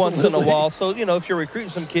once in a while. So, if you're recruiting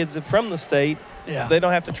some kids from the state, they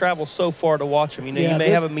don't have to travel so far to watch them. You may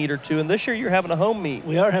have a meet or two. And this year you're having a home meet.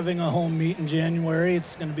 We are having a home meet in January.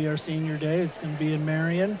 It's going to be our senior day. It's going to be in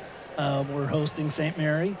Marion. We're hosting St.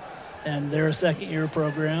 Mary, and they're a second-year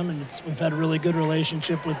program, and we've had a really good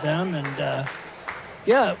relationship with them. And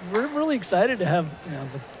we're really excited to have,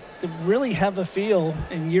 to really have a feel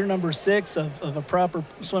in year number 6 of a proper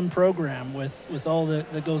swim program with all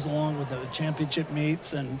that goes along with the championship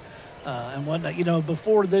meets and whatnot.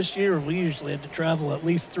 Before this year, we usually had to travel at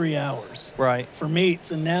least 3 hours for meets,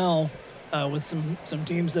 and now with some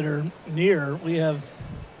teams that are near, we have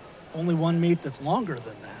only one meet that's longer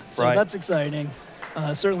than that. So that's exciting.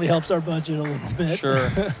 Certainly helps our budget a little bit. Sure.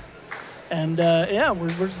 And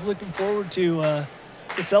we're just looking forward to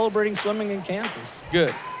celebrating swimming in Kansas.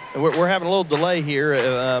 Good. And we're having a little delay here.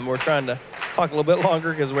 We're trying to talk a little bit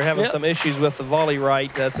longer because we're having some issues with the volley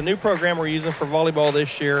right. It's a new program we're using for volleyball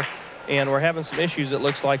this year, and we're having some issues, it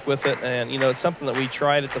looks like, with it. And, you know, it's something that we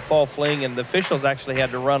tried at the fall fling, and the officials actually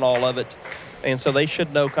had to run all of it. And so they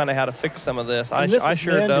should know kind of how to fix some of this. I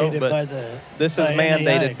sure don't, but this is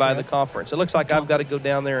mandated by the conference. It looks like I've got to go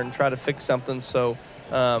down there and try to fix something, so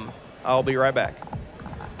I'll be right back.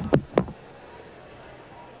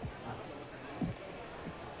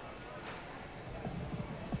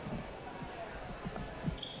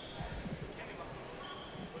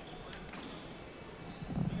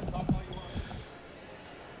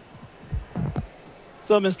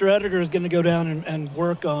 So Mr. Ediger is going to go down and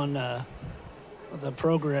work on the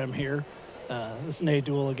program here. This is Nate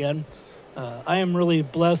Duell again. I am really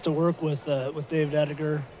blessed to work with David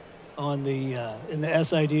Ediger on in the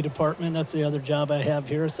SID department. That's the other job I have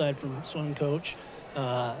here aside from swim coach.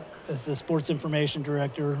 As the sports information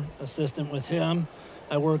director, assistant with him,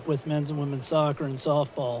 I work with men's and women's soccer and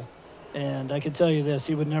softball. And I can tell you this,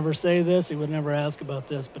 he would never say this, he would never ask about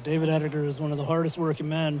this, but David Ediger is one of the hardest working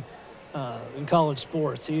men in college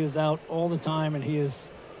sports. He is out all the time, and he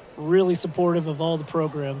is really supportive of all the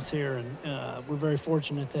programs here, and we're very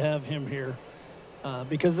fortunate to have him here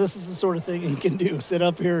because this is the sort of thing he can do, sit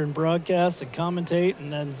up here and broadcast and commentate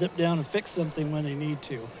and then zip down and fix something when they need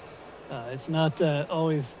to. It's not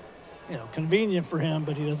always convenient for him,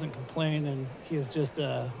 but he doesn't complain, and he is just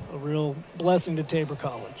a real blessing to Tabor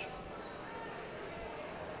College.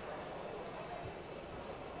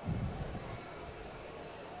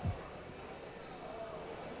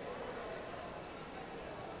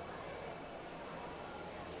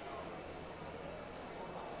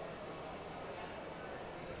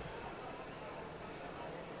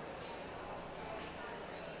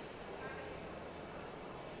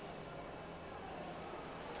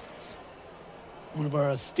 One of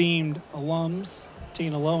our esteemed alums,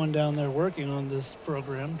 Tina Lowen, down there working on this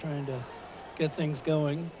program, trying to get things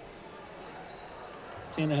going.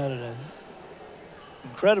 Tina had an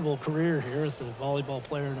incredible career here as a volleyball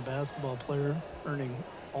player and a basketball player, earning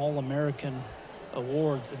All-American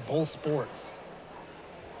awards in both sports.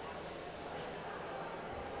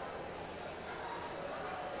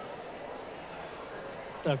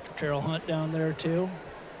 Dr. Carol Hunt down there too.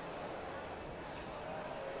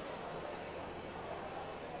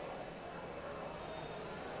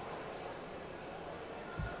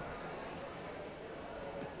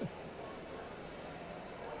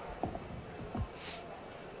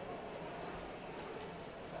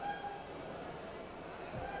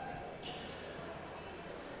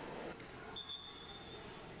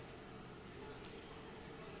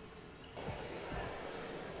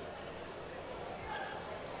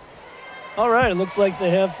 All right, it looks like they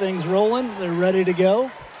have things rolling. They're ready to go.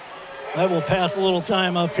 I will pass a little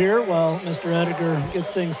time up here while Mr. Ediger gets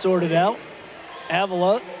things sorted out.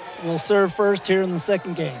 Avila will serve first here in the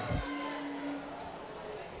second game.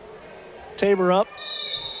 Tabor up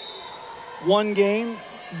 1 game,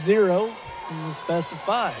 0 in this best of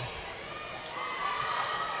 5.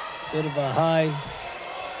 Bit of a high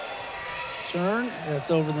turn. That's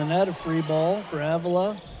over the net, a free ball for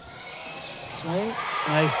Avila. Swing,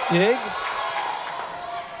 nice dig.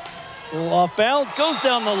 A little off balance, goes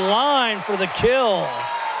down the line for the kill.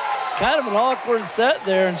 Kind of an awkward set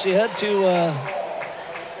there, and she had to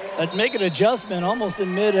make an adjustment almost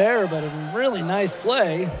in midair, but a really nice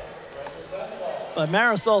play by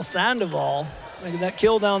Marisol Sandoval. Making that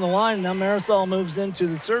kill down the line. Now Marisol moves into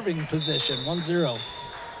the serving position, 1-0.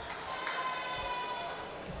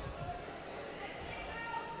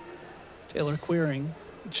 Taylor Queering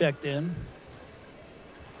checked in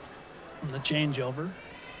on the changeover.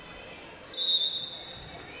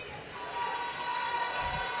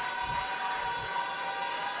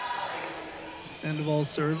 Sandoval's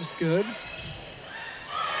serve is good.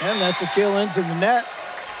 And that's a kill into the net.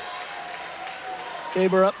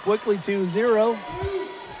 Tabor up quickly 2-0.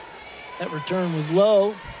 That return was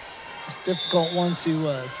low. It's a difficult one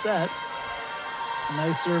to set. A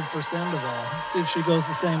nice serve for Sandoval. See if she goes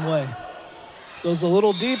the same way. Goes a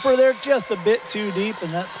little deeper there, just a bit too deep,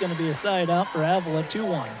 and that's going to be a side out for Avila,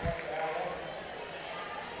 2-1.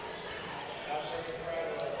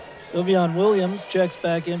 Vivian Williams checks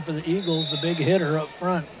back in for the Eagles, the big hitter up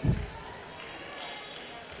front.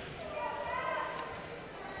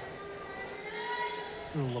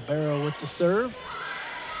 So Libero with the serve.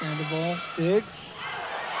 Sandoval digs.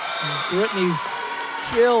 And Brittany's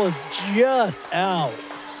kill is just out.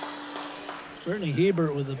 Brittany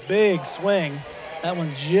Hebert with a big swing. That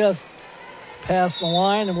one just past the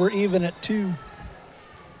line, and we're even at 2.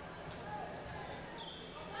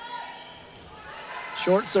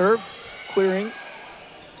 Short serve, Queering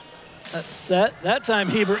That's set. That time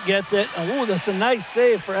Hebert gets it. Oh, that's a nice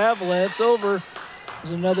save for Avila. It's over.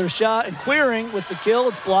 There's another shot, and Queering with the kill.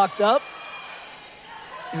 It's blocked up.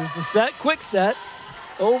 Here's the set, quick set.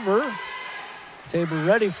 Over. Tabor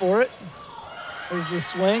ready for it. There's the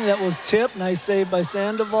swing. That was tipped. Nice save by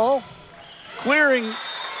Sandoval. Queering,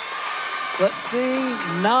 let's see,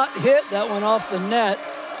 not hit. That went off the net,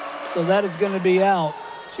 so that is going to be out.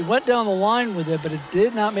 She went down the line with it, but it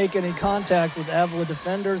did not make any contact with Avila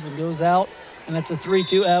defenders and goes out, and that's a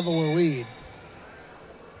 3-2 Avila lead.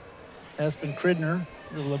 Aspen Cridner,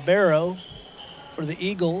 the libero for the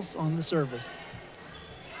Eagles on the service.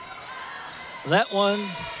 That one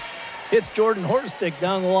hits Jordan Horstick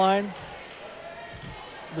down the line.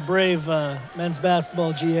 The brave men's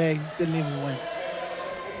basketball GA didn't even wince.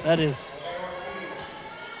 That is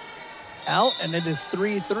out, and it is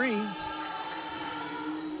 3-3.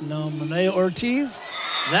 No, Monet Ortiz.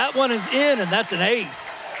 That one is in, and that's an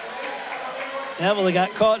ace. Avila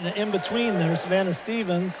got caught in the in-between there. Savannah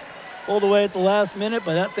Stevens pulled away at the last minute,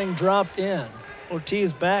 but that thing dropped in.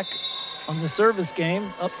 Ortiz back on the service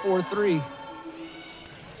game, up 4-3.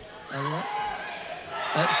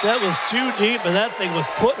 That set was too deep, but that thing was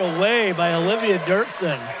put away by Olivia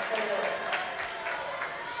Dirksen.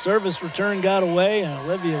 Service return got away, and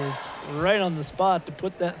Olivia was right on the spot to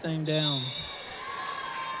put that thing down.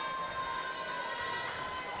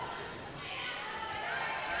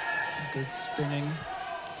 Good spinning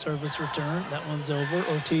service return. That one's over.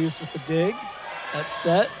 Ortiz with the dig. That's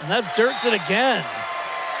set, and that's Dirksen again.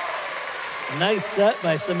 A nice set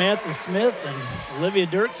by Samantha Smith, and Olivia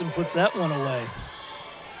Dirksen puts that one away.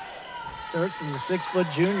 Dirksen, the 6-foot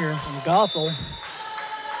junior from Gossel.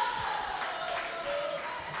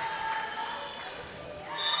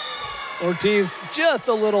 Ortiz just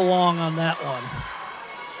a little long on that one.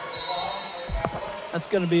 That's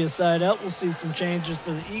going to be a side out. We'll see some changes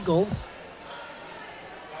for the Eagles.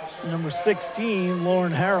 Number 16,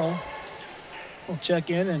 Lauren Harrell, will check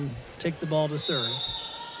in and take the ball to serve.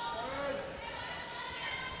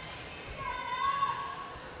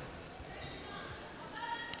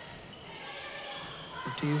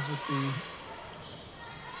 Ortiz with the...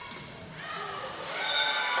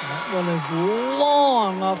 That one is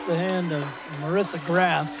long off the hand of Marissa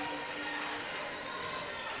Graff.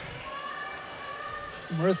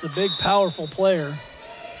 Marissa, big, powerful player.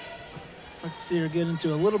 Let's see her get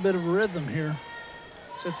into a little bit of a rhythm here.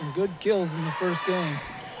 She had some good kills in the first game.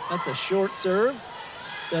 That's a short serve,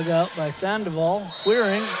 dug out by Sandoval.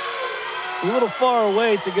 Queering, a little far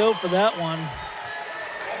away to go for that one.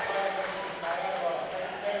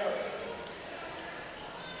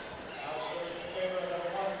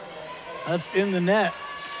 That's in the net.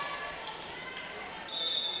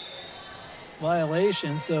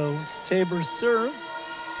 Violation, so it's Tabor's serve.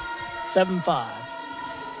 7-5.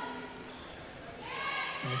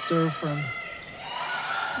 And a serve from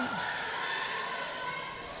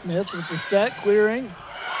Smith with the set, Queering.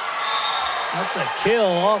 That's a kill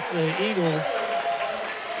off the Eagles.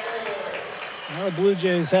 Now the Blue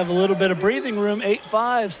Jays have a little bit of breathing room.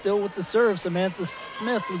 8-5, still with the serve. Samantha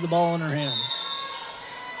Smith with the ball in her hand.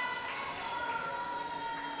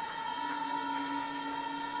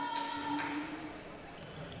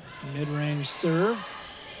 Mid-range serve.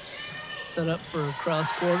 Set up for a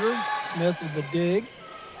cross quarter. Smith with the dig.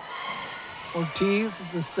 Ortiz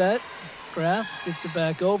with the set. Graff gets it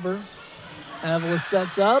back over. Avila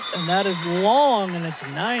sets up, and that is long, and it's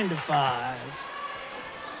 9-5.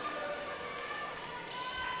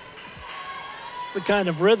 It's the kind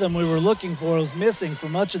of rhythm we were looking for. It was missing for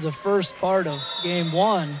much of the first part of game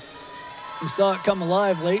one. We saw it come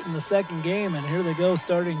alive late in the second game, and here they go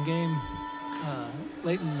starting game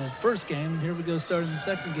late in the first game. Here we go starting the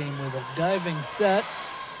second game with a diving set.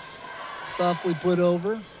 Softly put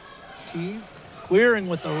over. Teased. Queering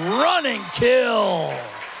with a running kill.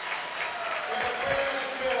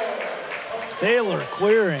 Taylor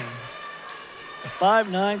Queering, a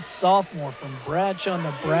 5'9" sophomore from Bradshaw,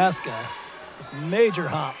 Nebraska, with major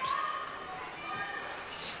hops.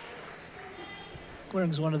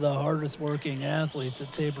 Queering's one of the hardest working athletes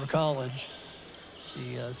at Tabor College.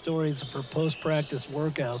 The stories of her post-practice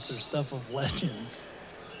workouts are stuff of legends.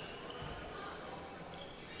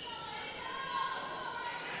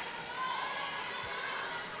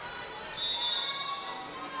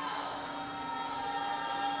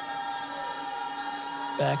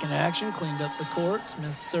 Back in action, cleaned up the court.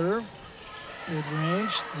 Smith serve,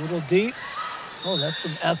 mid-range, a little deep. Oh, that's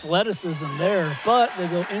some athleticism there, but they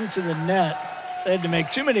go into the net. They had to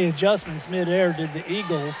make too many adjustments mid-air, did the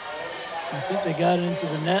Eagles. I think they got into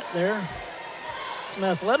the net there. Some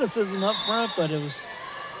athleticism up front, but it was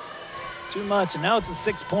Too much, and now it's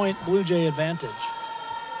a 6-point Blue Jay advantage.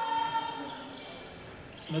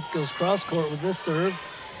 Smith goes cross court with this serve.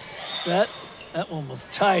 Set. That one was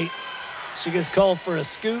tight. She gets called for a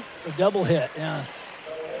scoop, a double hit, yes.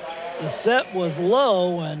 The set was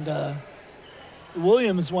low, and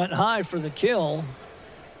Williams went high for the kill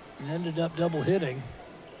and ended up double hitting.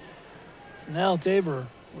 So now Tabor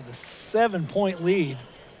with a 7-point lead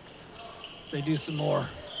as they do some more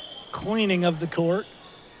cleaning of the court.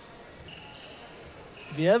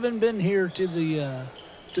 If you haven't been here to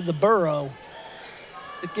the borough,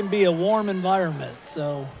 it can be a warm environment.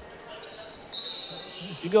 So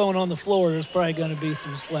if you're going on the floor, there's probably going to be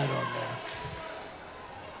some sweat on there.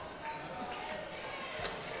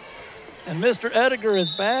 And Mr. Ediger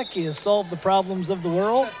is back. He has solved the problems of the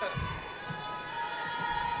world.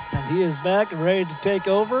 And he is back and ready to take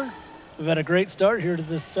over. We've had a great start here to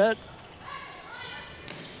this set.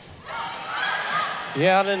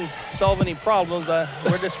 Yeah, I didn't solve any problems.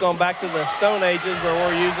 We're just going back to the Stone Ages where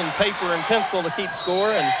we're using paper and pencil to keep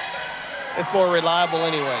score, and it's more reliable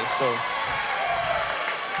anyway. So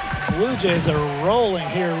Blue Jays are rolling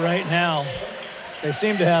here right now. They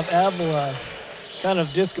seem to have Avila kind of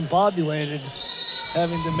discombobulated,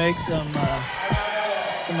 having to make some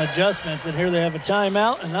adjustments. And here they have a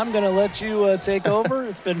timeout, and I'm going to let you take over.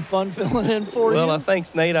 It's been fun filling in for you. Well,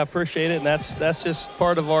 thanks, Nate. I appreciate it, and that's just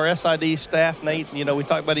part of our SID staff. Nate, you know, we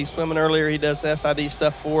talked about he's swimming earlier. He does SID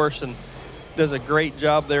stuff for us and does a great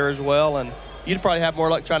job there as well. And you'd probably have more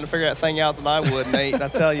luck trying to figure that thing out than I would, Nate, I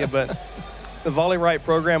tell you. But the Volley Right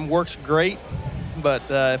program works great, but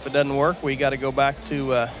if it doesn't work, we got to go back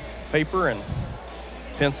to paper and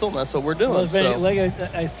pencil, and that's what we're doing. Well, like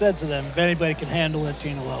I said to them, if anybody can handle it,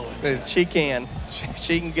 Tina Lowen. She can.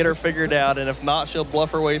 She can get her figured out, and if not, she'll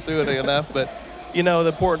bluff her way through it enough. But, you know,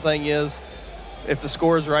 the important thing is if the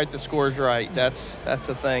score is right, the score is right. That's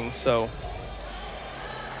the thing. So.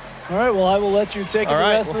 All right, well, I will let you take the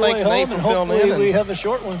rest of the way home, Nate, and hopefully we have a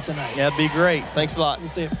short one tonight. Yeah, it'd be great. Thanks a lot. We'll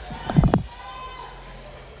see you.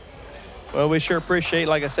 Well, we sure appreciate,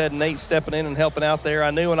 like I said, Nate stepping in and helping out there.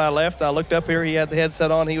 I knew when I left, I looked up here, he had the headset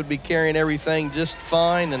on, he would be carrying everything just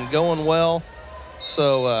fine and going well.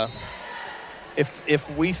 So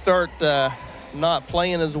if we start not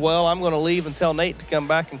playing as well, I'm going to leave and tell Nate to come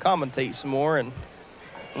back and commentate some more, and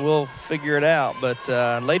we'll figure it out. But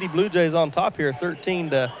Lady Blue Jays on top here,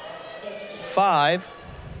 13-5.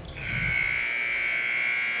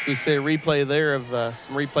 We see a replay there of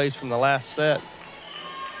some replays from the last set.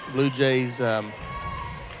 Blue Jays, some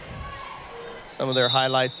of their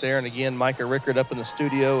highlights there. And again, Micah Rickard up in the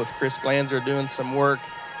studio with Chris Glanzer doing some work.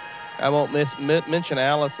 I won't mention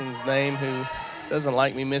Allison's name, who doesn't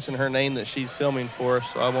like me mentioning her name that she's filming for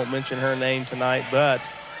us, so I won't mention her name tonight, but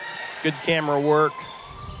good camera work.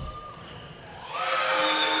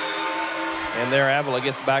 And there Avila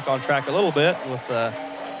gets back on track a little bit with a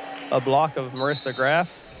block of Marissa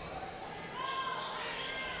Graff.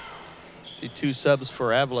 See 2 subs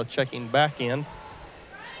for Avila checking back in.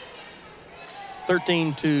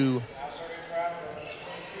 13-6.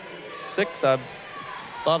 I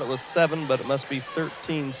thought it was 7, but it must be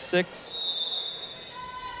 13-6.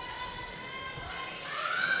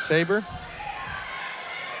 Tabor.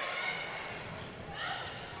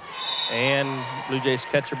 And Blue Jays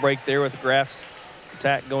catch a break there with Graff's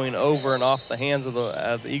attack going over and off the hands of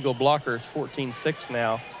the Eagle blocker. It's 14-6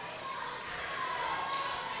 now.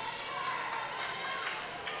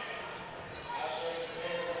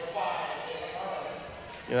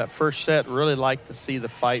 You know, that first set, really liked to see the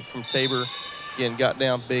fight from Tabor. Again, got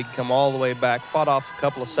down big, come all the way back, fought off a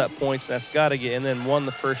couple of set points, and that's got to get, and then won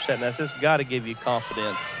the first set, and that's just got to give you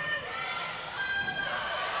confidence.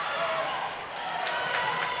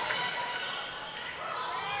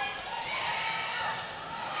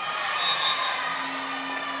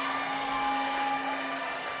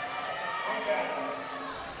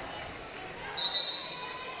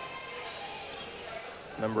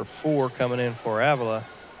 Number 4 coming in for Avila.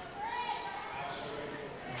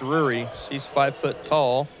 Drury, she's 5 foot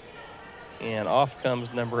tall, and off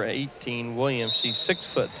comes number 18, Williams. She's 6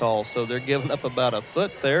 foot tall, so they're giving up about a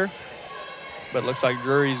foot there. But it looks like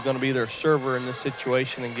Drury's going to be their server in this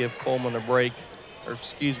situation and give Coleman a break, or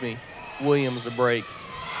excuse me, Williams a break.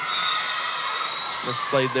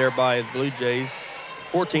 Misplayed there by the Blue Jays.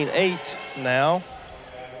 14-8 now.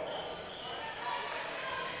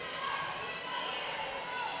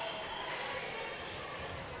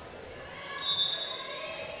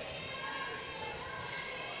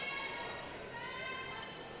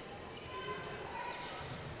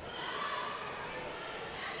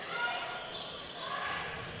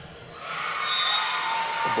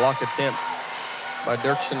 Block attempt by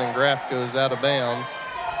Dirksen and Graff goes out of bounds.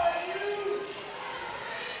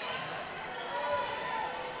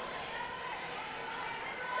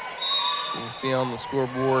 So you can see on the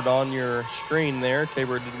scoreboard on your screen there,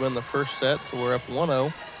 Tabor did win the first set, so we're up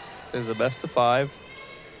 1-0. This is a best of 5.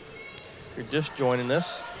 If you're just joining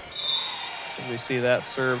us, we see that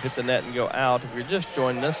serve hit the net and go out. If you're just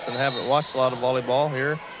joining us and haven't watched a lot of volleyball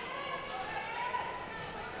here,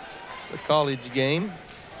 the college game,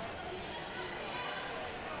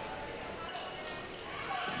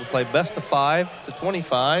 we'll play best of 5 to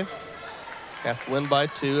 25. Have to win by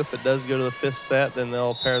 2. If it does go to the 5th set, then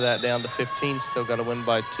they'll pare that down to 15. Still got to win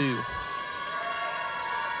by 2.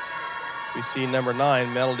 We see number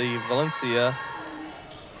 9, Melody Valencia,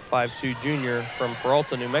 5'2" junior from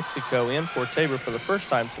Peralta, New Mexico, in for Tabor for the first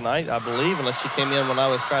time tonight, I believe, unless she came in when I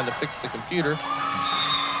was trying to fix the computer.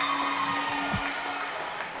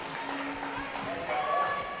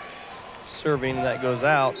 Serving, that goes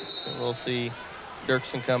out. And we'll see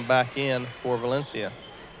Dirksen come back in for Valencia.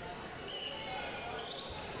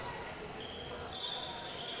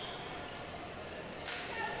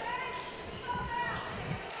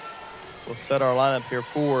 We'll set our lineup here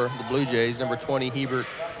for the Blue Jays. Number 20, Hebert.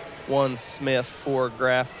 1, Smith. 4,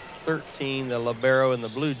 Graff. 13, the libero in the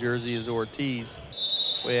blue jersey is Ortiz.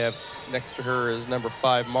 We have next to her is number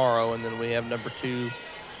 5, Morrow, and then we have number 2,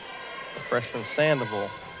 the freshman Sandoval.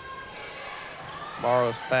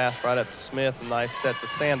 Morrow's pass right up to Smith. A nice set to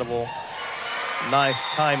Sandoval. Nice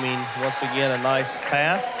timing. Once again, a nice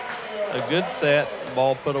pass. A good set.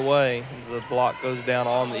 Ball put away. The block goes down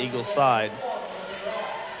on the Eagles' side.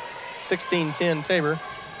 16-10 Tabor.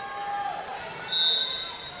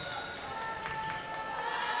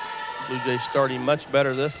 Blue Jays starting much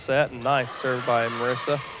better this set. Nice serve by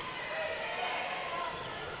Marissa.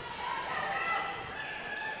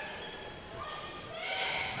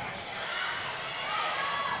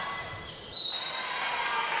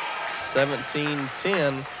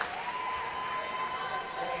 (17-10).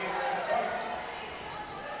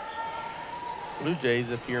 Blue Jays,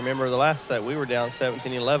 if you remember the last set, we were down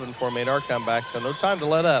 17-11 before we made our comeback, so no time to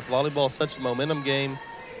let up. Volleyball is such a momentum game.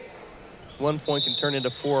 1 point can turn into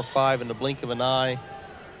 4 or 5 in the blink of an eye,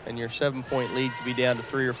 and your 7-point lead could be down to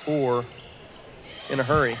 3 or 4 in a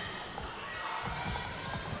hurry.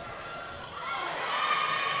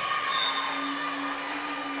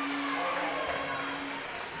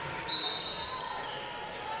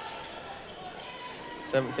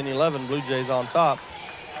 (17-11), Blue Jays on top.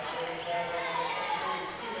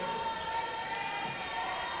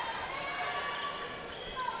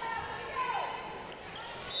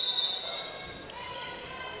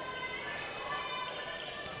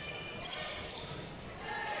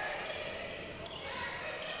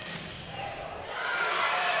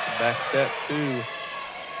 Back set to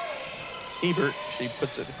Hebert. She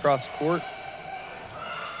puts it across court.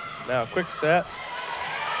 Now a quick set.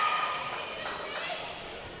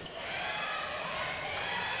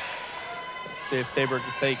 Let's see if Tabor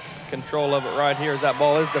can take control of it right here as that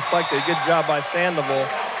ball is deflected. Good job by Sandoval.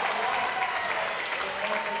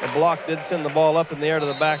 The block did send the ball up in the air to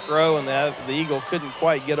the back row, and the Eagle couldn't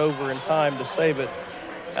quite get over in time to save it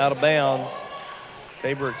out of bounds.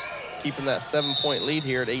 Tabor keeping that 7-point lead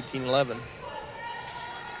here at 18-11.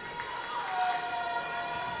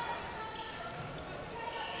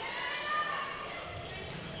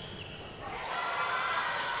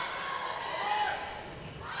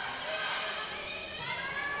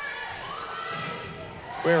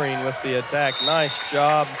 Queering with the attack. Nice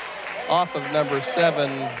job off of number 7,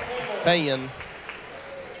 Payan.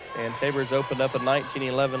 And Tabor's opened up a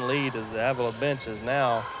 19-11 lead as the Avila bench is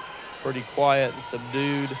now pretty quiet and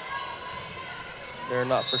subdued. They're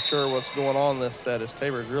not for sure what's going on this set as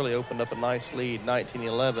Tabor's really opened up a nice lead,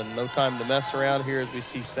 19-11. No time to mess around here as we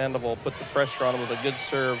see Sandoval put the pressure on him with a good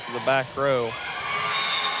serve to the back row.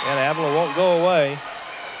 And Avila won't go away.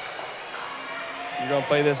 You're going to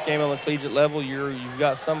play this game on the collegiate level, you've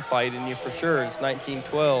got some fight in you for sure. It's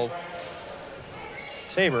 19-12.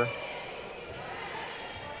 Tabor.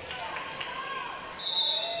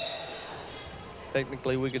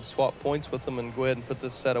 Technically, we could swap points with them and go ahead and put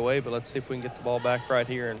this set away, but let's see if we can get the ball back right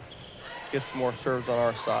here and get some more serves on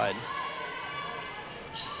our side.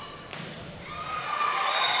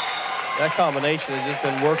 That combination has just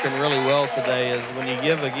been working really well today is when you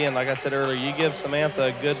give, again, like I said earlier, you give Samantha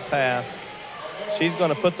a good pass, she's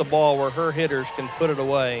going to put the ball where her hitters can put it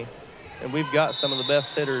away, and we've got some of the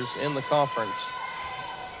best hitters in the conference.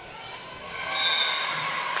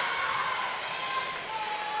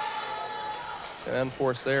 An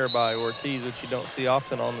unforced there by Ortiz, which you don't see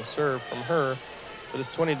often on the serve from her, but it's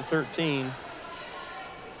 20-13.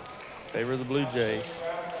 Favor of the Blue Jays.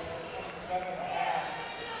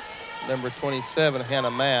 Number 27,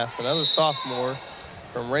 Hannah Mass, another sophomore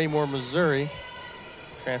from Raymore, Missouri.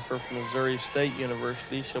 Transfer from Missouri State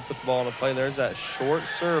University. She'll put the ball into play. There's that short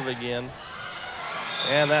serve again.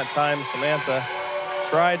 And that time Samantha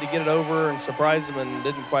tried to get it over and surprise them and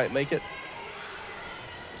didn't quite make it.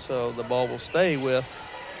 So the ball will stay with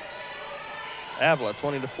Avila,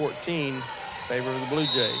 20-14, favor of the Blue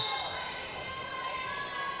Jays.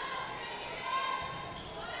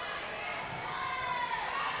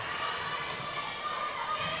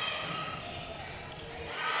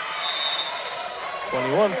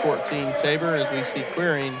 (21-14) Tabor, as we see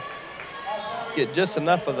Queering get just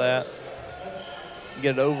enough of that,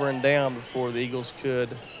 get it over and down before the Eagles could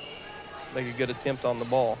make a good attempt on the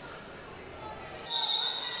ball.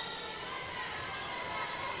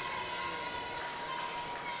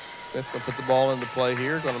 Smith going to put the ball into play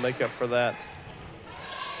here, going to make up for that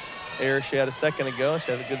error she had a second ago.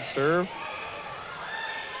 She has a good serve.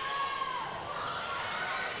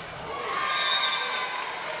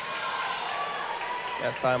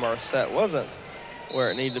 That time our set wasn't where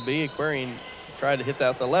it needed to be. Queering tried to hit that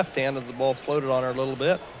with the left hand as the ball floated on her a little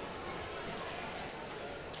bit.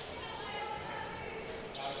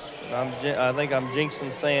 I think I'm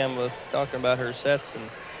jinxing Sam with talking about her sets, and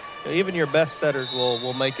you know, even your best setters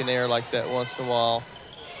will make an error like that once in a while.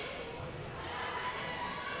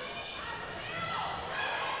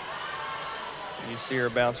 You see her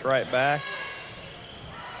bounce right back.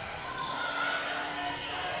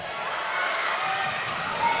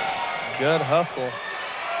 Good hustle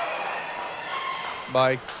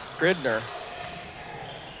by Gridner.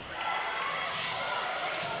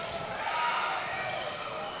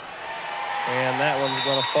 And that one's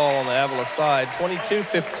going to fall on the Avila side.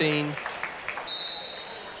 22-15.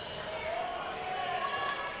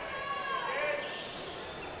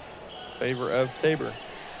 Favor of Tabor.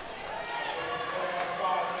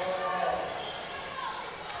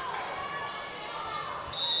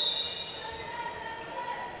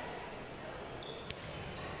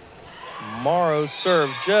 Morrow's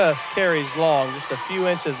serve just carries long, just a few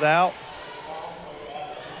inches out.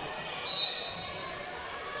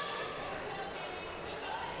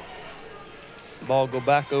 The ball go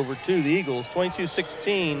back over to the Eagles.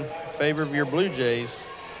 22-16, favor of your Blue Jays.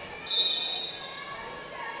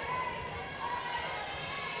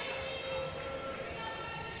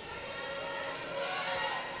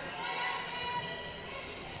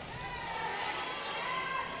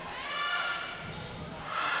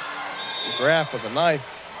 Graff with a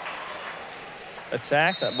nice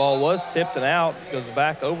attack. That ball was tipped and out, goes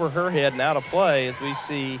back over her head and out of play as we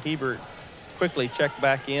see Hebert quickly check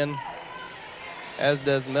back in, as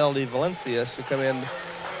does Melody Valencia. She'll come in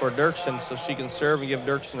for Dirksen so she can serve and give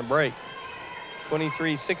Dirksen a break.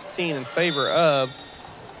 23-16 in favor of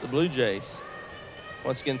the Blue Jays.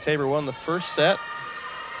 Once again, Tabor won the first set,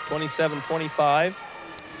 27-25.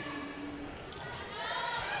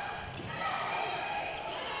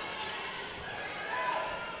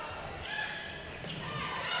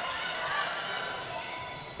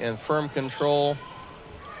 And firm control.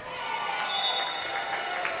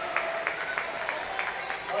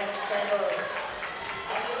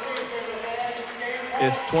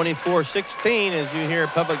 It's 24-16 as you hear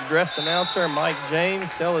public address announcer Mike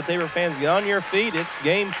James tell the Tabor fans, get on your feet. It's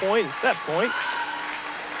game point, it's set point.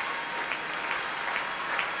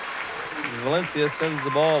 Valencia sends the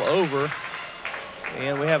ball over.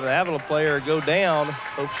 And we have an Avila player go down.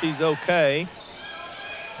 Hope she's okay.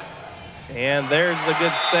 And there's the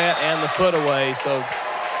good set and the put away. So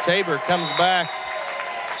Tabor comes back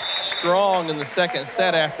strong in the second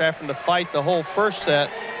set after having to fight the whole first set.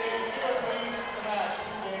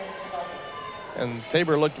 And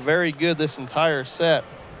Tabor looked very good this entire set,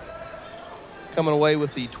 coming away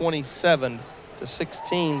with the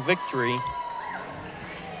 27-16 victory.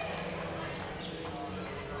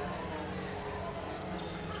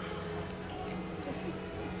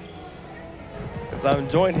 I'm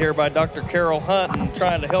joined here by Dr. Carol Hunt and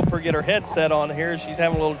trying to help her get her headset on here. She's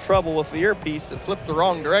having a little trouble with the earpiece. It flipped the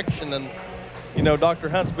wrong direction, and you know, Dr.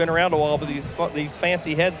 Hunt's been around a while, but these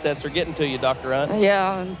fancy headsets are getting to you, Dr. Hunt.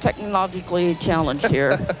 Yeah, I'm technologically challenged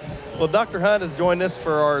here. Well, Dr. Hunt has joined us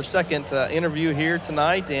for our second interview here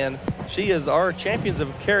tonight, and she is our Champions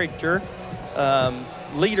of Character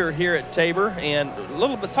leader here at Tabor. And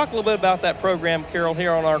talk a little bit about that program, Carol,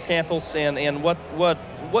 here on our campus, and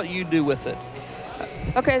what you do with it.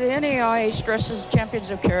 Okay, the NAIA stresses Champions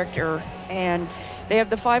of Character, and they have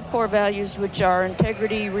the 5 core values, which are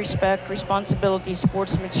integrity, respect, responsibility,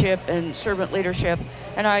 sportsmanship, and servant leadership.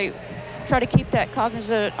 And I try to keep that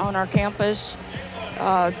cognizant on our campus.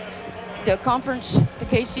 the conference, the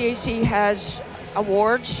KCAC has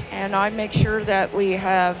awards, and I make sure that we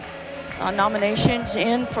have nominations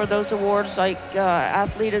in for those awards, like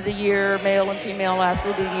Athlete of the Year, Male and Female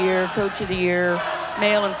Athlete of the Year, Coach of the Year,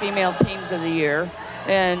 Male and Female Teams of the Year.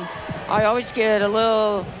 And I always get a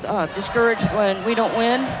little discouraged when we don't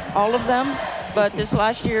win all of them. But this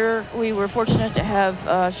last year, we were fortunate to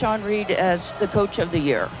have Sean Reed as the Coach of the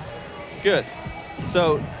Year. Good.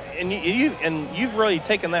 So, and you've really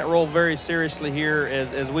taken that role very seriously here,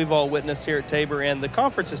 as we've all witnessed here at Tabor, and the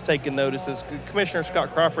conference has taken notice. As Commissioner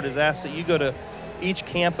Scott Crawford has asked that you go to each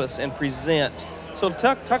campus and present. So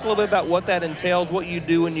talk a little bit about what that entails, what you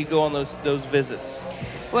do when you go on those visits.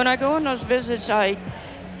 When I go on those visits, I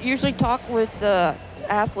usually talk with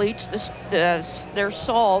athletes, their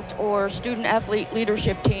SALT or Student Athlete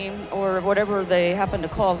Leadership Team, or whatever they happen to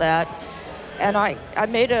call that. And I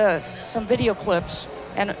made some video clips,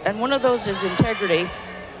 and one of those is integrity.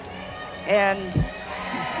 And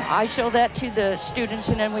I show that to the students,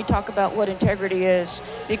 and then we talk about what integrity is,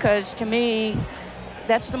 because to me,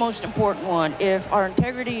 that's the most important one. If our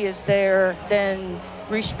integrity is there, then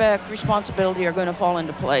respect, responsibility are going to fall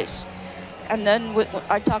into place. And then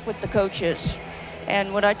I talk with the coaches,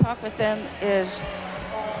 and what I talk with them is,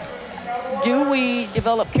 do we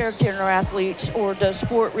develop character in our athletes, or does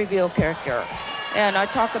sport reveal character? And I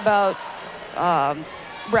talk about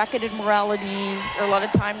bracketed morality. A lot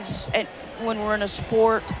of times when we're in a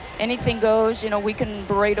sport, anything goes. We can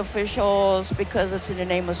berate officials because it's in the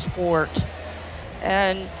name of sport.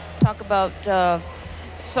 And talk about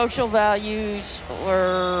social values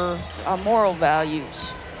or moral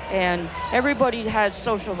values. And everybody has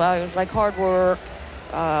social values like hard work,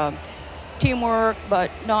 teamwork,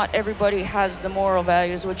 but not everybody has the moral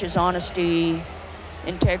values, which is honesty,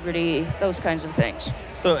 integrity, those kinds of things.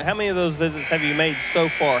 So how many of those visits have you made so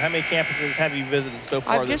far? How many campuses have you visited so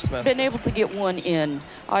far this semester? I've just been able to get one in.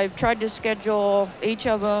 I've tried to schedule each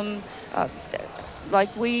of them.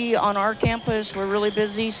 Like we on our campus, we're really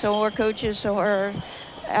busy, so are coaches, so are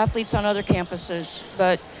athletes on other campuses.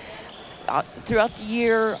 But throughout the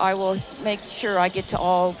year, I will make sure I get to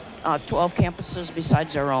all 12 campuses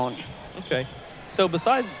besides our own. Okay. So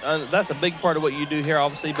besides, that's a big part of what you do here,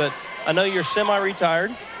 obviously, but I know you're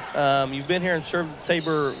semi-retired. You've been here and served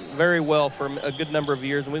Tabor very well for a good number of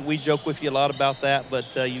years, and we joke with you a lot about that,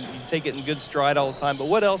 but you take it in good stride all the time. But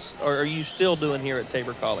what else are you still doing here at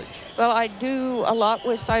Tabor College? Well, I do a lot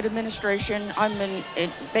with site administration. I'm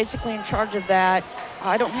basically in charge of that.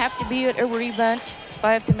 I don't have to be at every event, but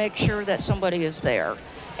I have to make sure that somebody is there.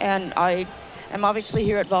 And I am obviously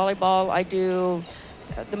here at volleyball. I do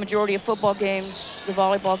the majority of football games, the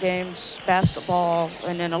volleyball games, basketball,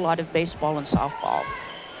 and then a lot of baseball and softball.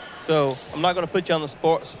 So I'm not going to put you on the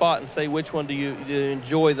spot and say which one do you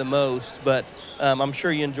enjoy the most, but I'm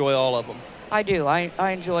sure you enjoy all of them. I do. I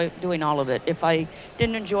enjoy doing all of it. If I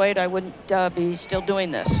didn't enjoy it, I wouldn't be still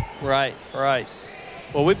doing this. Right, right.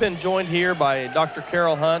 Well, we've been joined here by Dr.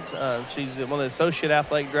 Carol Hunt. She's one of the Associate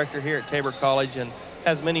Athletic Director here at Tabor College and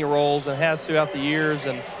has many roles and has throughout the years.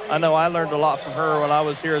 And I know I learned a lot from her when I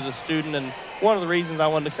was here as a student. And one of the reasons I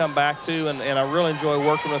wanted to come back to, and I really enjoy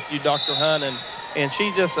working with you, Dr. Hunt. And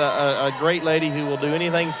she's just a great lady who will do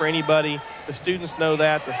anything for anybody. The students know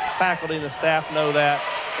that, the faculty and the staff know that,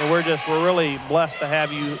 and we're really blessed to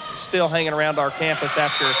have you still hanging around our campus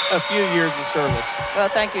after a few years of service. Well,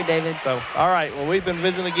 thank you, David. So, all right, well, we've been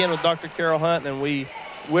visiting again with Dr. Carol Hunt, and we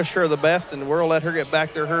wish her the best, and we'll let her get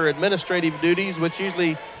back to her administrative duties, which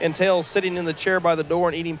usually entails sitting in the chair by the door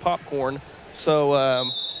and eating popcorn. So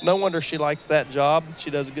no wonder she likes that job. She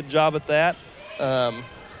does a good job at that.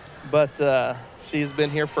 But she has been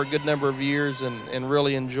here for a good number of years and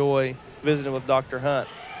really enjoy visiting with Dr. Hunt.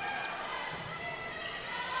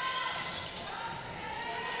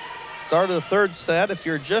 Start of the third set, if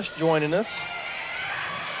you're just joining us.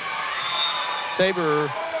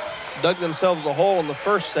 Tabor dug themselves a hole in the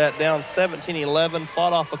first set, down 17-11,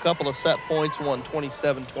 fought off a couple of set points, won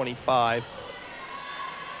 27-25.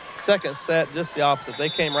 Second set, just the opposite. They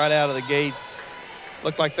came right out of the gates,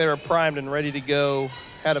 looked like they were primed and ready to go,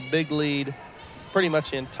 had a big lead pretty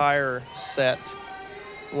much the entire set,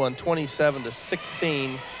 won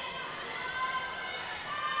 27-16.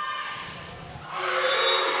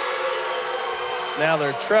 Now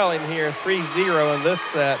they're trailing here 3-0 in this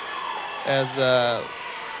set, as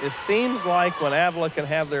it seems like when Avila can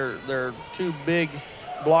have their two big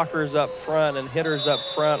blockers up front and hitters up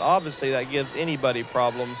front, obviously that gives anybody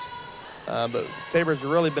problems. But Tabor's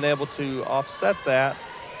really been able to offset that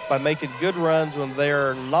by making good runs when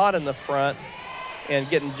they're not in the front and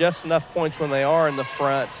getting just enough points when they are in the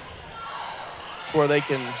front where they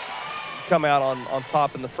can come out on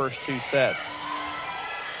top in the first 2 sets.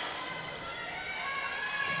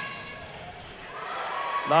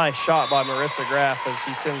 Nice shot by Marissa Graff as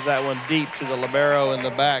she sends that one deep to the libero in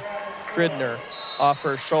the back. Cridner off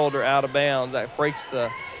her shoulder, out of bounds. That breaks the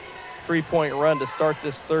 3-point run to start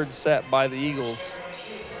this 3rd set by the Eagles.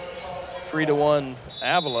 3-1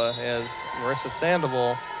 Avila as Marissa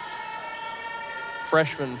Sandoval,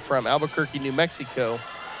 freshman from Albuquerque, New Mexico,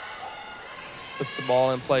 puts the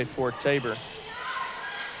ball in play for Tabor.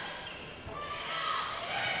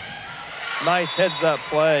 Nice heads-up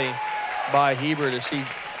play by Hebert as she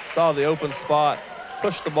saw the open spot,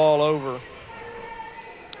 pushed the ball over.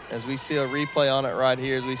 As we see a replay on it right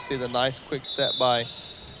here, we see the nice quick set by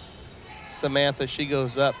Samantha. She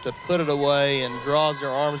goes up to put it away and draws her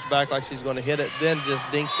arms back like she's going to hit it, then just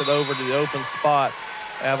dinks it over to the open spot.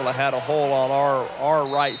 Avila had a hole on our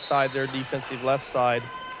right side, their defensive left side,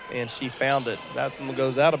 and she found it. That one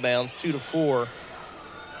goes out of bounds, 2-4.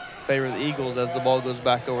 Favor of the Eagles as the ball goes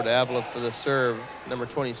back over to Avila for the serve. Number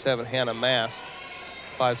 27, Hannah Mast,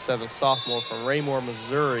 5'7" sophomore from Raymore,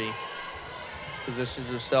 Missouri. Positions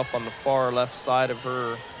herself on the far left side of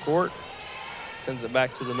her court. Sends it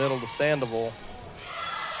back to the middle to Sandoval.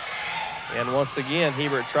 And once again,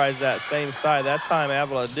 Hebert tries that same side. That time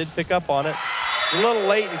Avila did pick up on it. It was a little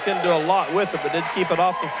late and couldn't do a lot with it, but did keep it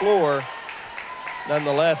off the floor.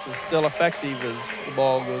 Nonetheless, it's still effective as the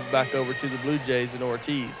ball goes back over to the Blue Jays and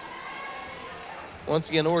Ortiz. Once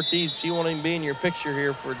again, Ortiz, she won't even be in your picture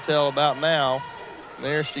here for till about now. And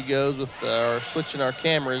there she goes with switching our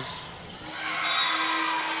cameras.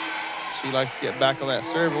 She likes to get back on that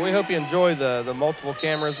serve. And we hope you enjoy the multiple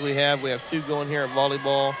cameras we have. We have 2 going here at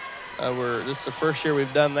volleyball. This is the first year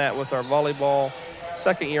we've done that with our volleyball.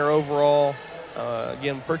 2nd year overall.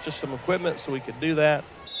 Again, purchased some equipment so we could do that.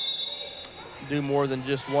 Do more than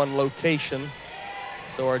just one location.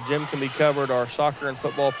 So our gym can be covered, our soccer and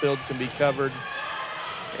football field can be covered,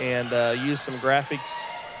 and use some graphics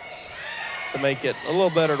to make it a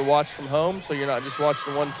little better to watch from home so you're not just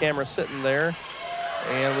watching one camera sitting there.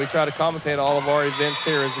 And we try to commentate all of our events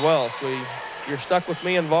here as well. So you're stuck with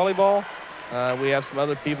me in volleyball. We have some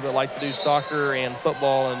other people that like to do soccer and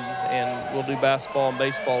football, and we'll do basketball and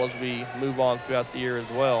baseball as we move on throughout the year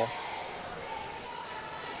as well.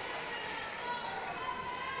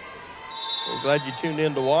 We're glad you tuned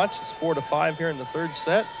in to watch. It's 4-5 here in the 3rd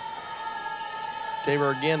set. Tabor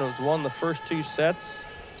again has won the first 2 sets.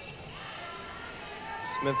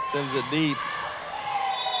 Smith sends it deep.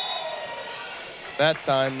 That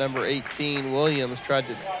time, number 18, Williams, tried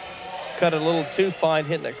to cut it a little too fine,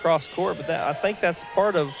 hitting it cross court, but I think that's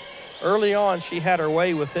part of early on. She had her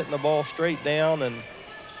way with hitting the ball straight down and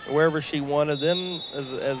wherever she wanted. Then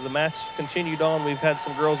as the match continued on, we've had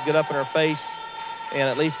some girls get up in her face and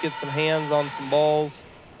at least get some hands on some balls.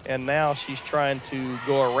 And now she's trying to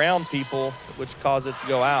go around people, which caused it to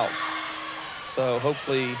go out. So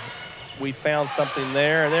hopefully we found something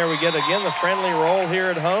there. And there we get again the friendly roll here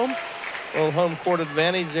at home. A little home court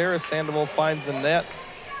advantage there as Sandoval finds the net.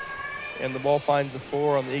 And the ball finds the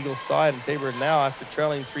floor on the Eagles side. And Tabor now, after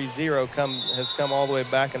trailing 3-0, has come all the way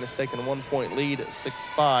back and has taken a 1-point lead at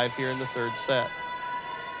 6-5 here in the 3rd set.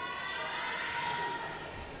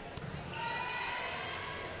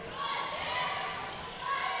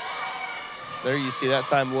 There you see that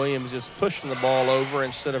time Williams just pushing the ball over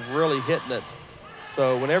instead of really hitting it.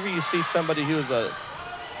 So whenever you see somebody who is a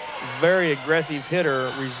very aggressive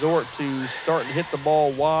hitter resort to starting to hit the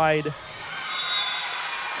ball wide,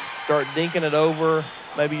 start dinking it over,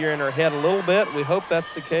 maybe you're in her head a little bit. We hope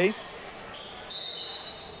that's the case.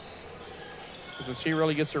 Because when she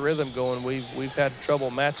really gets her rhythm going, we've had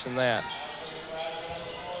trouble matching that.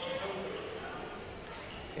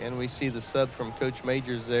 And we see the sub from Coach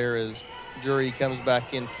Majors there as Jury comes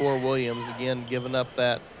back in for Williams, again giving up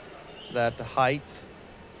that height.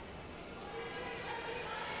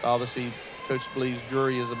 Obviously, Coach believes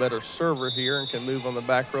Jury is a better server here and can move on the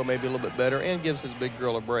back row maybe a little bit better and gives his big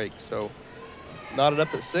girl a break. So knotted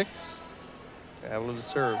up at 6. Avila to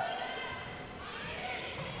serve.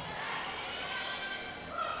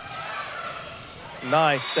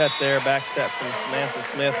 Nice set there, back set from Samantha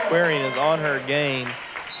Smith. Queering is on her game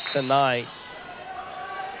tonight.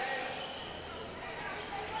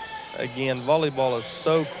 Again, volleyball is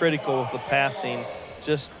so critical with the passing.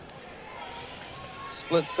 Just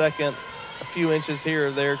split second, a few inches here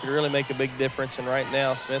or there could really make a big difference. And right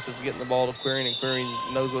now, Smith is getting the ball to Queering, and Queering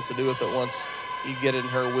knows what to do with it once you get it in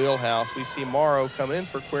her wheelhouse. We see Morrow come in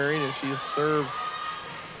for Queering, and she's served.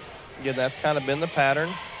 Again, that's kind of been the pattern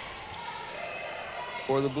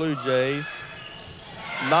for the Blue Jays.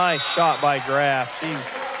 Nice shot by Graff.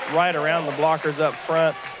 She's right around the blockers up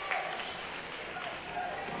front.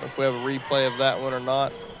 If we have a replay of that one or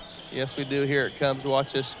not. Yes, we do. Here it comes.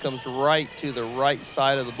 Watch this. Comes right to the right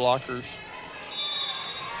side of the blockers.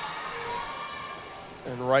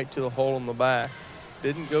 And right to the hole in the back.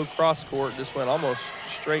 Didn't go cross court, just went almost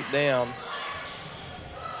straight down.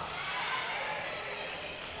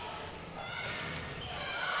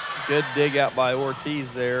 Good dig out by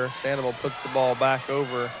Ortiz there. Sandoval puts the ball back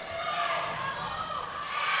over.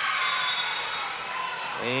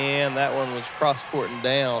 And that one was cross court and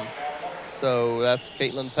down. So that's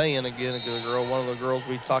Caitlin Payne, again, a good girl, one of the girls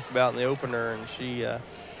we talked about in the opener, and she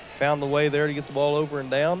found the way there to get the ball over and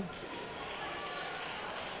down.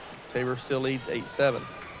 Tabor still leads 8-7.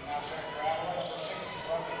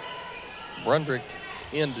 Brundrick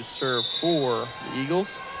in to serve for the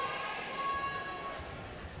Eagles.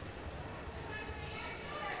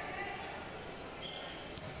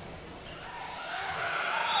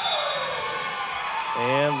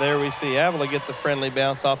 And there we see Avila get the friendly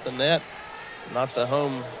bounce off the net. Not the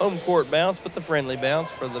home court bounce, but the friendly bounce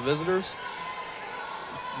for the visitors.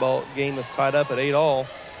 Ball game is tied up at 8-all.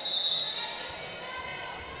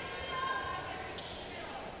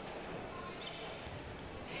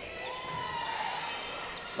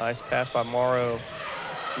 Nice pass by Morrow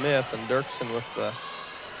Smith, and Dirksen with the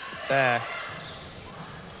attack.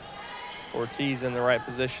 Ortiz in the right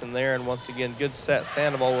position there, and once again, good set.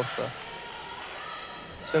 Sandoval with the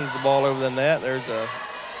sends the ball over the net. There's a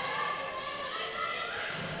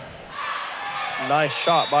nice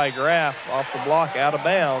shot by Graff off the block, out of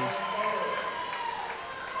bounds.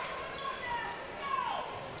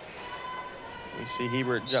 We see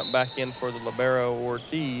Hebert jump back in for the libero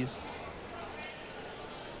Ortiz.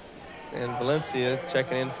 And Valencia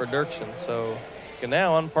checking in for Dirksen. So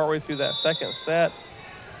Ganawan, partway through that second set,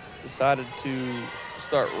 decided to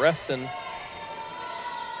start resting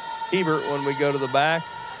Hebert when we go to the back,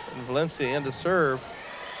 and Valencia in to serve.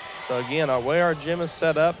 So again, our way our gym is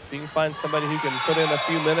set up, if you can find somebody who can put in a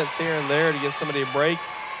few minutes here and there to give somebody a break,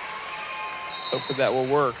 hopefully that will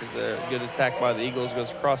work. It's a good attack by the Eagles,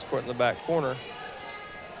 goes cross court in the back corner.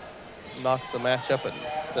 Knocks the match up,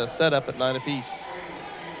 the set up at 9 apiece.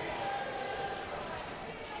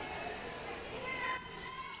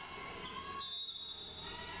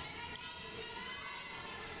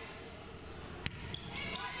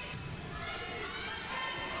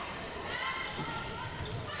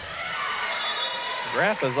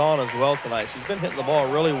 Graff is on as well tonight. She's been hitting the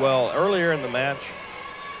ball really well. Earlier in the match,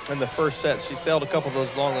 in the first set, she sailed a couple of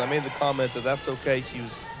those long. I made the comment that that's okay. She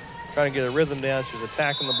was trying to get a rhythm down. She was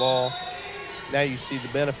attacking the ball. Now you see the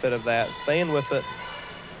benefit of that. Staying with it,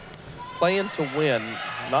 playing to win,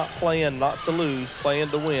 not playing not to lose, playing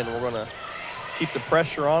to win. We're going to keep the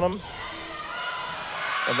pressure on them.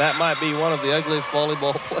 And that might be one of the ugliest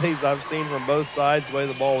volleyball plays I've seen from both sides, the way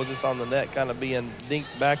the ball was just on the net, kind of being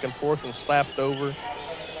dinked back and forth and slapped over.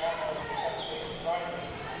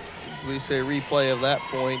 We say replay of that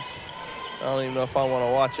point. I don't even know if I want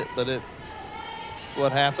to watch it, but it's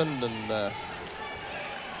what happened, and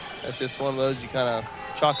that's just one of those you kind of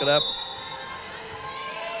chalk it up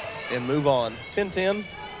and move on. 10-10,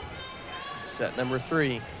 set number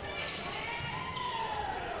 3.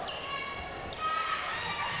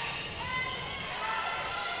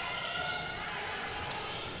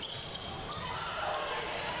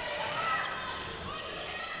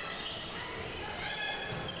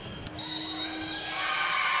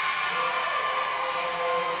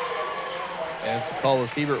 And the call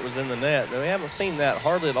was Hebert was in the net. Now, we haven't seen that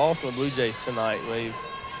hardly at all from the Blue Jays tonight.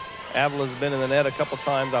 Avila's been in the net a couple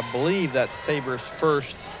times. I believe that's Tabor's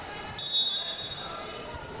first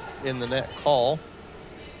in the net call.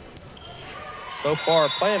 So far,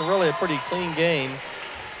 playing really a pretty clean game.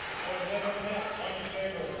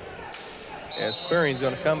 As Quirin's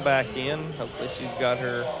going to come back in. Hopefully she's got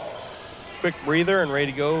her quick breather and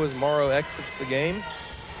ready to go as Morrow exits the game.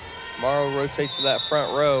 Morrow rotates to that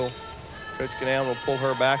front row. Coach Ganawan will pull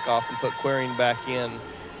her back off and put Quirin back in.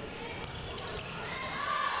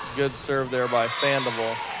 Good serve there by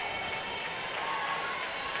Sandoval.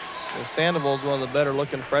 Sandoval is one of the better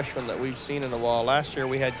looking freshmen that we've seen in a while. Last year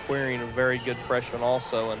we had Quirin, a very good freshman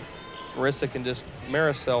also, and Maricel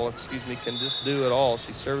can just do it all.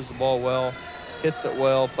 She serves the ball well, hits it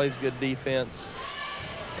well, plays good defense.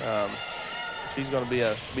 She's going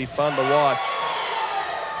to be fun to watch.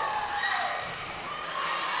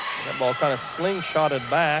 That ball kind of slingshotted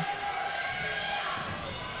back.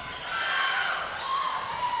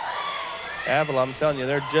 Avila, I'm telling you,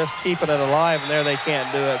 they're just keeping it alive, and there they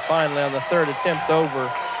can't do it. Finally, on the third attempt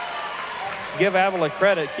over. Give Avila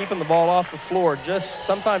credit, keeping the ball off the floor.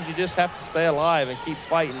 Sometimes you just have to stay alive and keep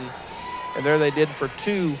fighting. And there they did for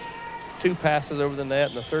 2 2 passes over the net,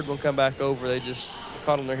 and the third one come back over. They just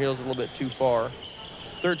caught on their heels a little bit too far.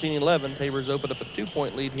 13-11, Tabor's opened up a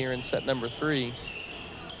 2-point lead here in set number 3.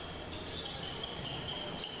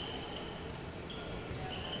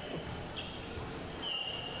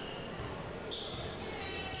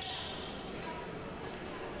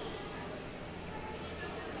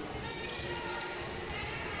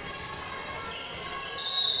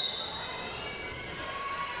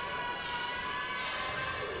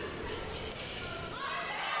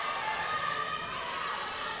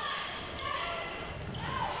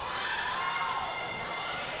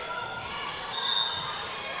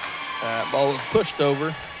 Ball was pushed over.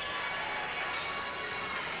 With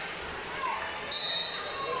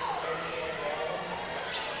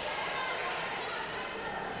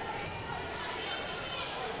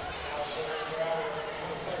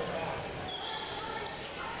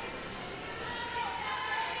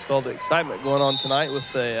all the excitement going on tonight with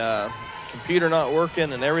the computer not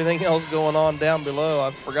working and everything else going on down below,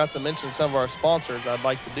 I forgot to mention some of our sponsors. I'd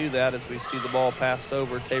like to do that as we see the ball passed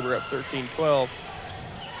over. Tabor up 13-12.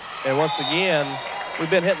 And once again,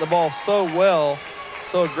 we've been hitting the ball so well,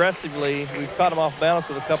 so aggressively. We've caught them off balance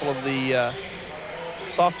with a couple of the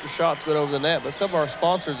softer shots going over the net. But some of our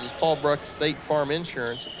sponsors is Paul Bruck State Farm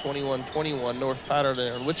Insurance at 2121 North Tyler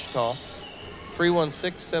there in Wichita.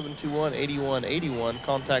 316-721-8181.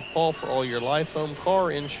 Contact Paul for all your life, home,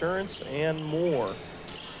 car insurance, and more.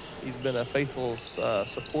 He's been a faithful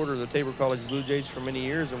supporter of the Tabor College Blue Jays for many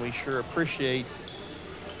years, and we sure appreciate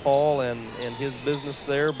Paul and his business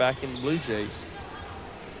there back in the Blue Jays.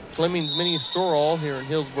 Fleming's Mini Store All here in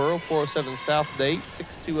Hillsboro, 407 South Date,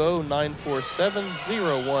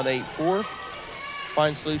 620-947-0184.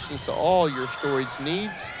 Find solutions to all your storage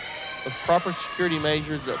needs with proper security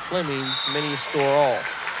measures at Fleming's Mini Store All.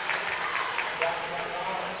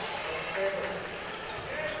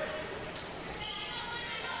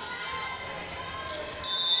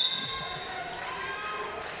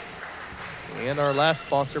 And our last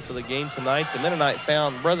sponsor for the game tonight, the Mennonite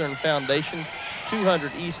Brethren Foundation,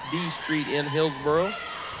 200 East D Street in Hillsboro,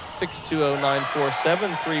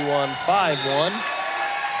 620-947-3151.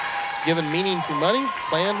 Giving meaning to money,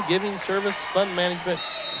 planned giving service, fund management,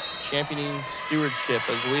 championing stewardship.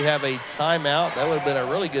 As we have a timeout, that would have been a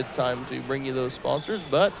really good time to bring you those sponsors,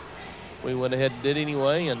 but we went ahead and did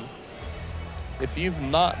anyway. And if you've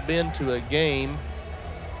not been to a game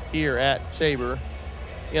here at Tabor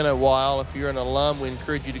in a while, if you're an alum, we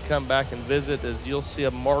encourage you to come back and visit, as you'll see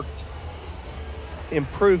a marked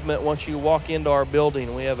improvement once you walk into our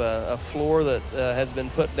building. We have a floor that has been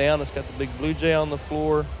put down. It's got the big Blue Jay on the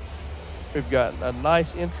floor. We've got a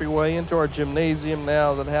nice entryway into our gymnasium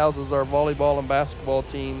now that houses our volleyball and basketball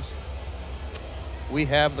teams. We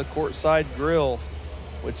have the courtside grill,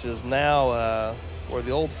 which is now where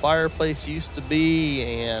the old fireplace used to be,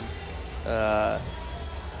 and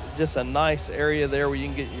just a nice area there where you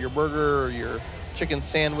can get your burger or your chicken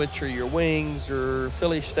sandwich or your wings or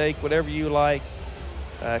Philly steak, whatever you like.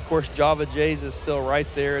 Of course, Java J's is still right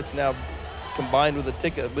there. It's now combined with a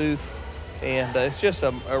ticket booth, and it's just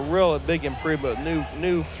a real big improvement.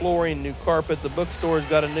 New flooring, new carpet. The bookstore's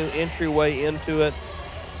got a new entryway into it,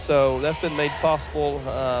 so that's been made possible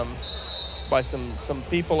by some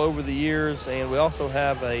people over the years. And we also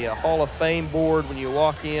have a Hall of Fame board when you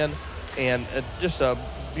walk in, and just a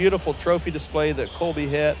beautiful trophy display that Colby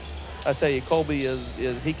hit. I tell you, Colby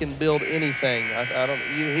he can build anything.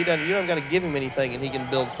 You don't got to give him anything and he can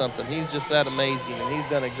build something. He's just that amazing, and he's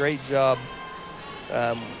done a great job,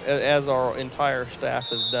 as our entire staff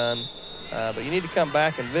has done. But you need to come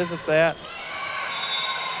back and visit that.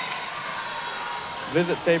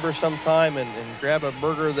 Visit Tabor sometime and grab a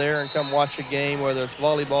burger there and come watch a game, whether it's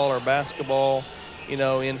volleyball or basketball,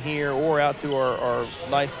 in here, or out to our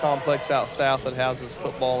nice complex out south that houses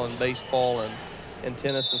football and baseball and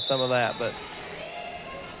tennis and some of that. But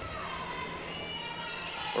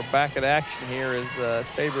we're back at action here as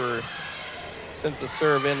Tabor sent the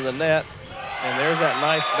serve into the net. And there's that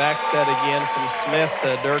nice back set again from Smith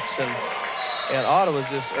to Dirksen. And Avila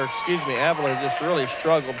has just really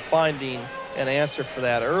struggled finding an answer for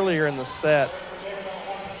that. Earlier in the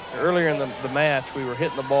match, we were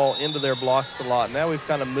hitting the ball into their blocks a lot. Now we've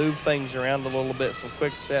kind of moved things around a little bit, some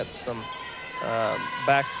quick sets, some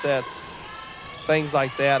back sets, things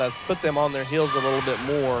like that. I've put them on their heels a little bit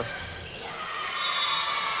more,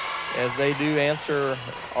 as they do answer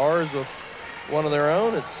ours with one of their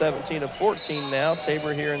own. It's 17-14 now.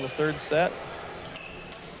 Tabor here in the third set.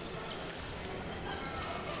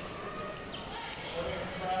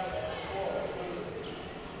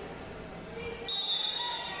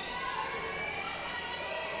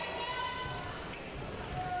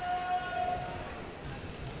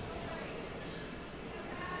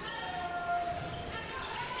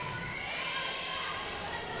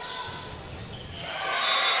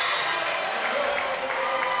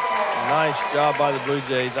 nice job by the Blue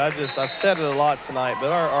Jays. I've said it a lot tonight,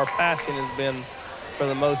 but our passing has been, for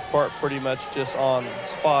the most part, pretty much just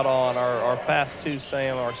spot on. Our pass to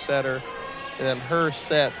Sam, our setter, and then her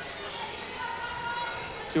sets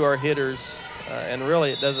to our hitters. And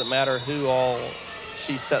really, it doesn't matter who all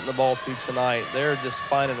she's setting the ball to tonight. They're just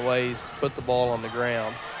finding ways to put the ball on the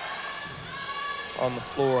ground, on the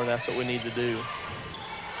floor, and that's what we need to do.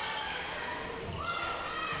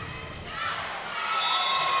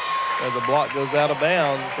 And the block goes out of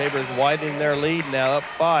bounds. Tabor's widening their lead now, up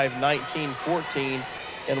 5, 19-14.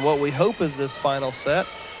 And what we hope is this final set,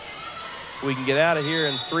 we can get out of here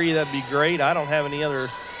in 3, that'd be great. I don't have any other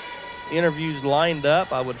interviews lined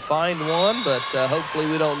up. I would find one, but hopefully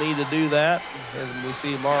we don't need to do that. As we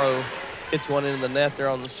see, Morrow hits one into the net there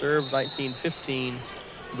on the serve, 19-15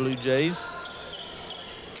 Blue Jays.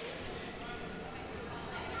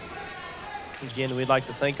 Again, we'd like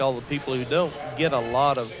to thank all the people who don't get a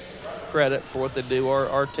lot of credit for what they do.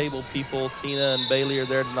 Our table people, Tina and Bailey, are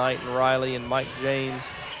there tonight, and Riley and Mike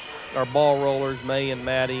James. Our ball rollers, May and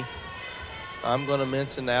Maddie. I'm going to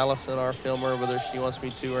mention Allison, our filmer, whether she wants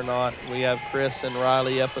me to or not. We have Chris and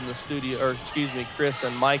Riley up in the studio, or excuse me, Chris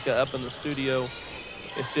and Micah up in the studio.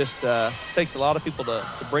 It's just takes a lot of people to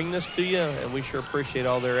bring this to you, and we sure appreciate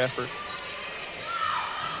all their effort.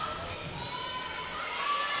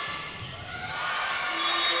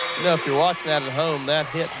 You know, if you're watching that at home, that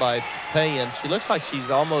hit by Payan, she looks like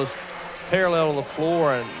she's almost parallel to the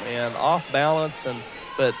floor and off balance,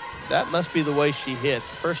 but that must be the way she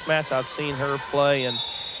hits. The first match I've seen her play, and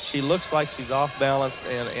she looks like she's off balance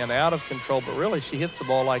and out of control, but really she hits the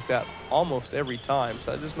ball like that almost every time.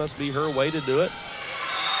 So that just must be her way to do it.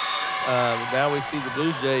 Now we see the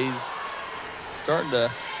Blue Jays starting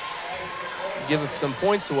to give us some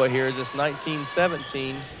points away here, just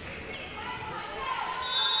 19-17.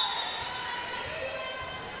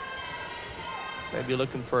 Maybe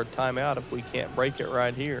looking for a timeout if we can't break it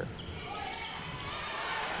right here.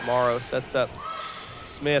 Morrow sets up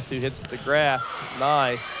Smith, who hits it to Graff.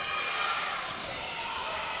 Nice.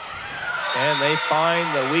 And they find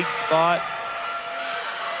the weak spot.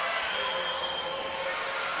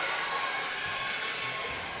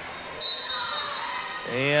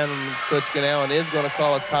 And Coach Ganallan is going to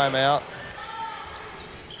call a timeout.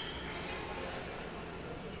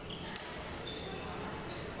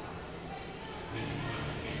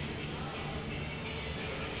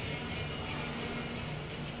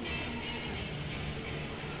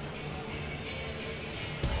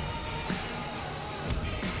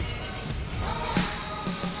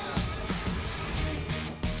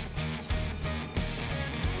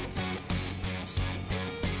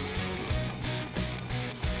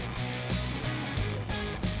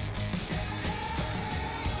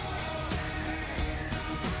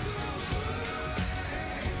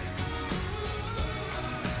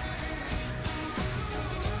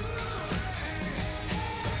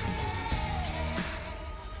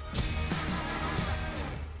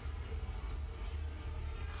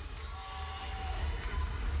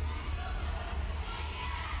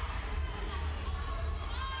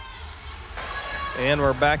 And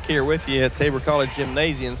we're back here with you at Tabor College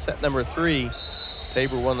Gymnasium, set number 3.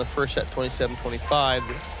 Tabor won the first set 27-25.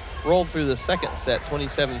 Rolled through the second set,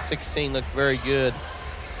 27-16, looked very good.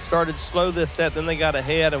 Started slow this set, then they got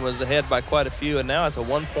ahead and was ahead by quite a few, and now it's a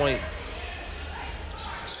 1-point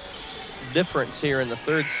difference here in the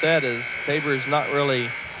third set as Tabor is not really,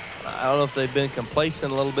 I don't know if they've been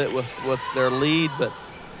complacent a little bit with their lead, but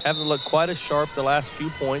haven't looked quite as sharp the last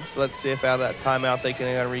few points. Let's see if out of that timeout they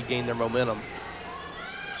can regain their momentum.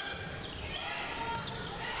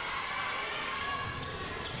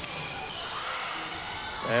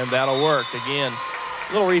 And that'll work again.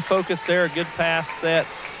 A little refocus there, a good pass set.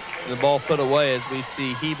 And the ball put away as we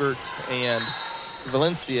see Hebert and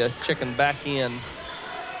Valencia checking back in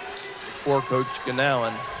for Coach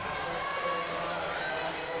Ganallan.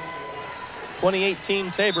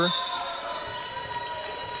 2018 Tabor.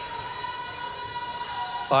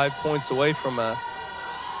 5 points away from a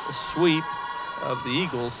sweep of the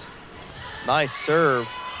Eagles. Nice serve.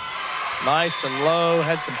 Nice and low,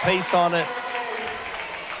 had some pace on it.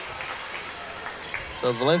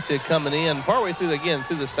 So Valencia coming in partway through, again,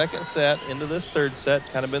 through the second set, into this third set,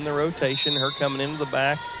 kind of been the rotation. Her coming into the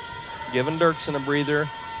back, giving Dirksen a breather.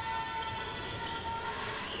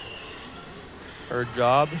 Her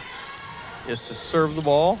job is to serve the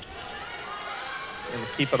ball and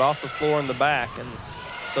keep it off the floor in the back. And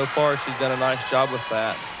so far, she's done a nice job with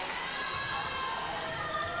that.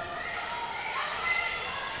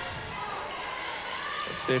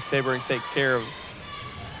 Let's see if Tabor can take care of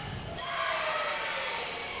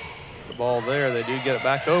the ball there. They do get it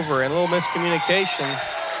back over, and a little miscommunication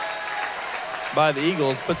by the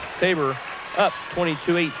Eagles puts Tabor up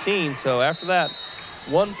 22-18. So after that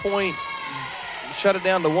 1 point, shut it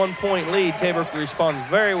down to 1 point lead. Tabor responds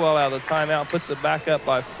very well out of the timeout, puts it back up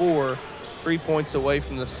by 4, 3 points away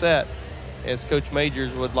from the set, as Coach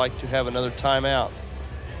Majors would like to have another timeout.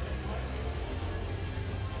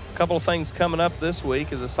 A couple of things coming up this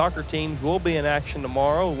week is the soccer teams will be in action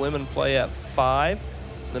tomorrow. Women play at 5,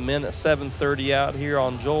 the men at 7:30 out here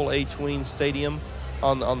on Joel H. Ween Stadium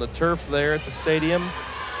on the turf there at the stadium.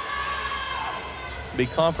 Be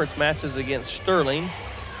conference matches against Sterling.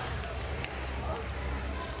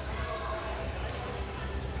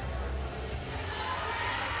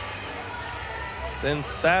 Then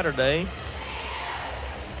Saturday,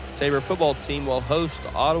 Tabor football team will host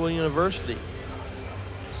Ottawa University.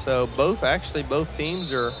 So both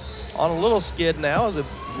teams are on a little skid now.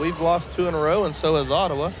 We've lost 2 in a row, and so has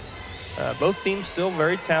Ottawa. Both teams still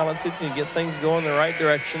very talented and get things going in the right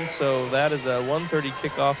direction. So that is a 1:30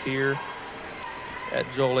 kickoff here at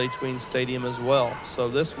Joel H. Ween Stadium as well. So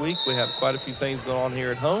this week we have quite a few things going on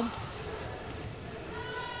here at home.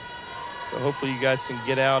 So hopefully you guys can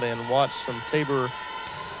get out and watch some Tabor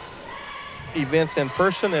events in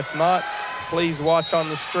person. If not, please watch on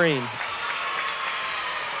the stream.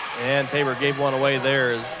 And Tabor gave one away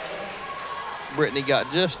there as Brittany got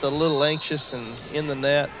just a little anxious and in the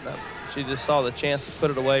net. She just saw the chance to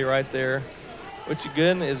put it away right there, which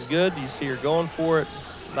again is good. You see her going for it,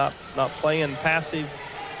 not playing passive.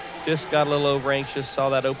 Just got a little over anxious, saw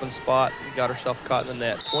that open spot, and got herself caught in the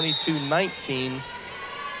net. 22-19.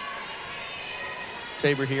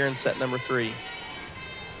 Tabor here in set number 3.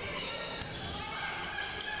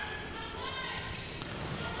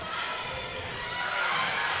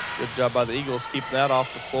 Good job by the Eagles keeping that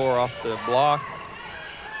off the floor, off the block.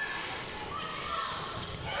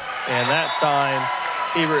 And that time,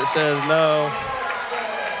 Hebert says, no,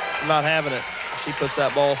 I'm not having it. She puts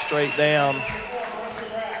that ball straight down.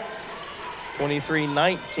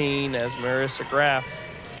 23-19 as Marissa Graff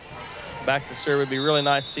back to serve. It'd be really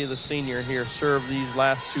nice to see the senior here serve these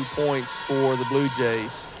last 2 points for the Blue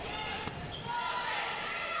Jays.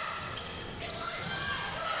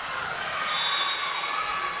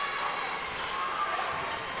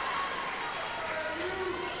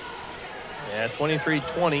 Yeah,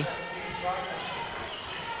 23-20.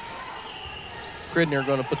 Cridner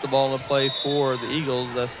going to put the ball in play for the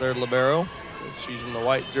Eagles. That's their libero. She's in the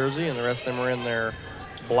white jersey, and the rest of them are in their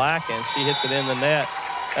black, and she hits it in the net.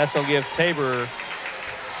 That's going to give Tabor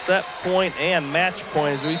set point and match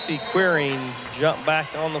point as we see Queering jump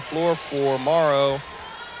back on the floor for Morrow,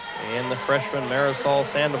 and the freshman Marisol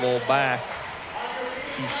Sandoval back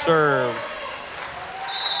to serve.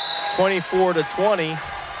 24-20.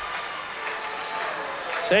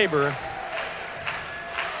 Tabor.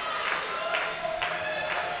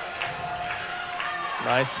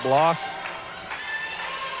 Nice block.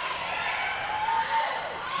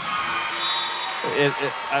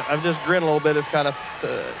 I'm just grinning a little bit. It's kind of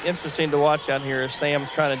interesting to watch down here as Sam's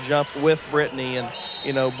trying to jump with Brittany. And,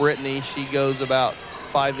 you know, Brittany, she goes about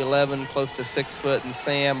 5'11", close to 6 foot. And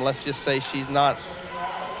Sam, let's just say she's not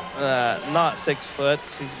 6 foot.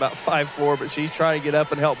 She's about 5'4", but she's trying to get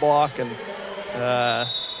up and help block. And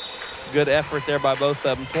good effort there by both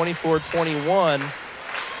of them. 24-21,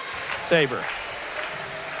 Tabor.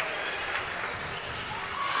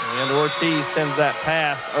 And Ortiz sends that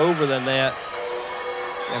pass over the net.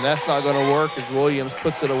 And that's not going to work as Williams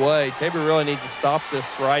puts it away. Tabor really needs to stop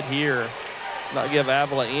this right here. Not give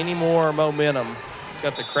Avila any more momentum.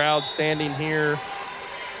 Got the crowd standing here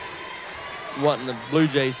wanting the Blue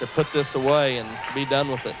Jays to put this away and be done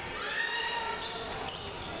with it.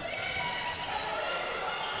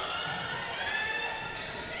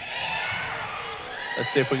 Let's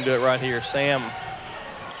see if we can do it right here. Sam.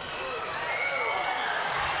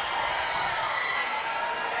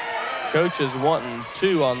 Coach is wanting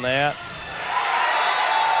 2 on that.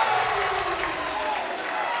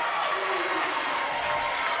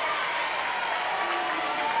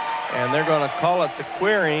 And they're going to call it to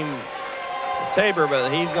Queering, Tabor,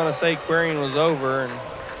 but he's going to say Queering was over. And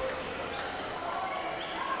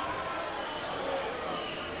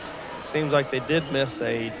it seems like they did miss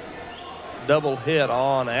a double hit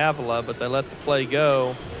on Avila, but they let the play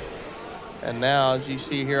go. And now, as you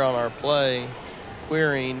see here on our play,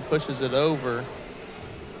 Queering pushes it over,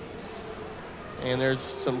 and there's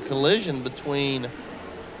some collision between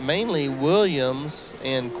mainly Williams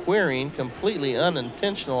and Queering, completely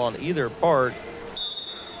unintentional on either part.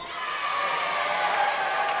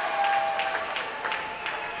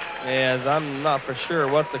 as I'm not for sure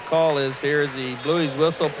what the call is here, as he blew his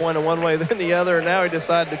whistle, pointed one way then the other, and now he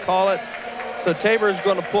decided to call it. So Tabor is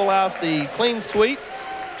going to pull out the clean sweep,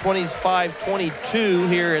 25-22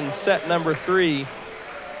 here in set number 3.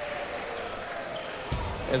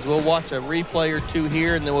 As we'll watch a replay or two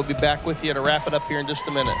here, and then we'll be back with you to wrap it up here in just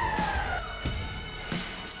a minute.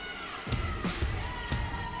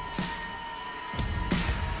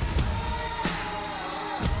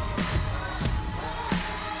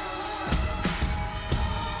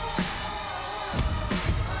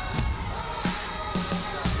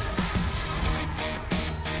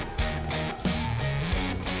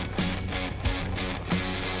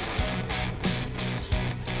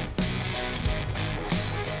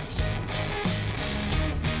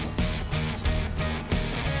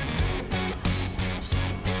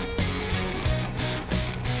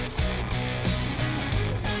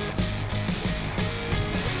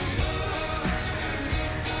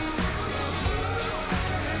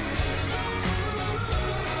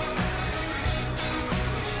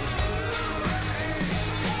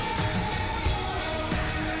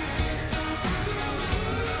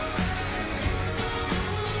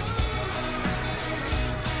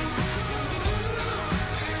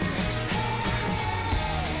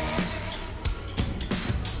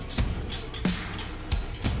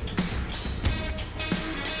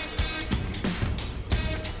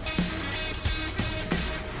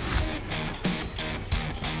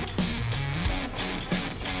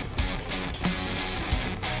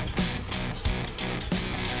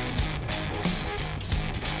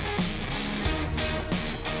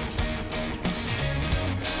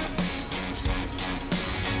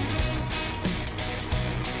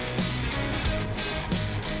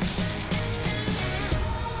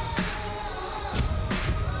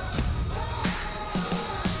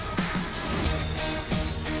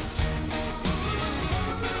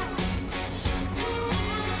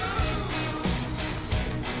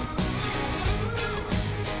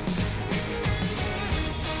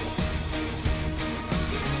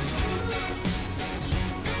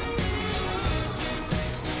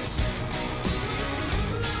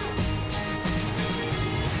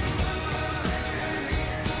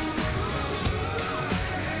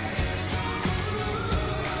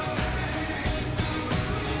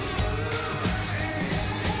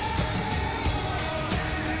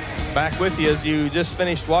 Back with you as you just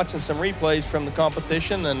finished watching some replays from the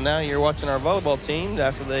competition, and now you're watching our volleyball team.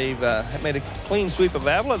 After they've made a clean sweep of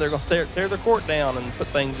Avila, they're going to tear their court down and put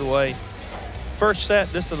things away. First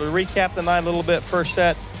set, just to recap the night a little bit, first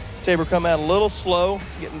set, Tabor come out a little slow,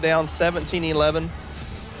 getting down 17-11,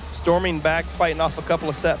 storming back, fighting off a couple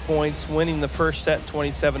of set points, winning the first set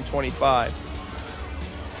 27-25.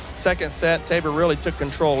 Second set, Tabor really took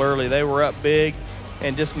control early. They were up big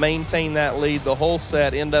and just maintained that lead the whole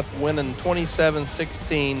set, end up winning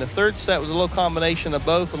 27-16. The third set was a little combination of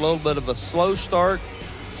both, a little bit of a slow start,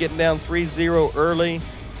 getting down 3-0 early.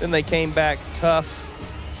 Then they came back tough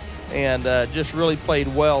and just really played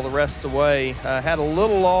well the rest of the way. Had a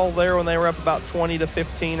little lull there when they were up about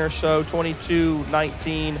 20-15 or so,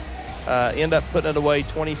 22-19. End up putting it away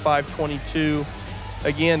 25-22.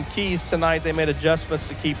 Again, keys tonight, they made adjustments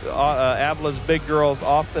to keep Avila's big girls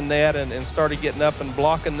off the net and started getting up and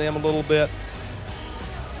blocking them a little bit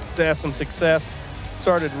to have some success.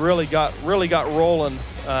 Really got rolling.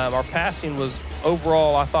 Our passing was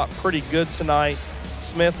overall, I thought, pretty good tonight.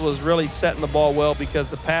 Smith was really setting the ball well because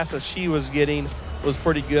the passes she was getting was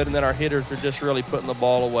pretty good, and then our hitters were just really putting the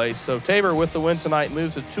ball away. So Tabor, with the win tonight,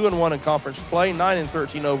 moves to 2-1 in conference play,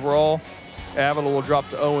 9-13 overall. Avila will drop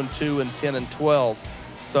to 0-2 and 10-12.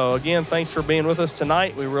 So again, thanks for being with us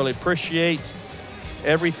tonight. We really appreciate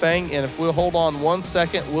everything. And if we'll hold on 1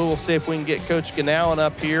 second, we will see if we can get Coach Ganawan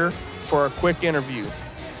up here for a quick interview.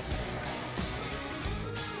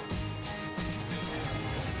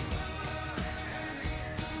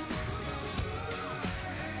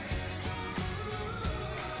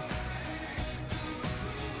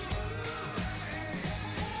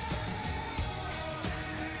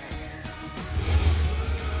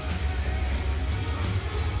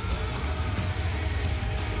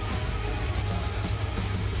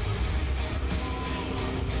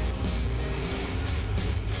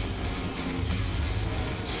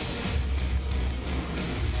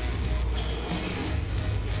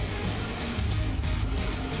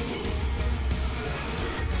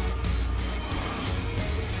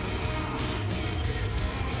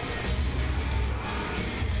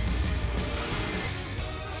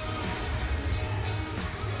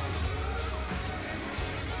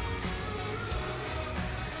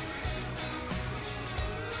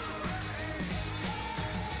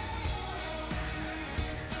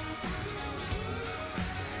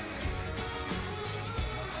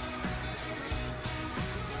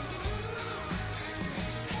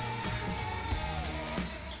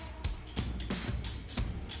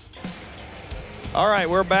 All right,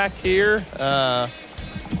 we're back here.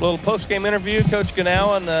 Little post-game interview. Coach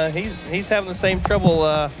Ganawan, he's having the same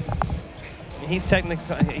trouble.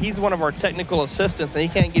 He's one of our technical assistants, and he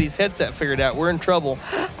can't get his headset figured out. We're in trouble.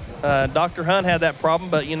 Dr. Hunt had that problem,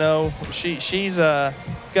 but, you know, she's got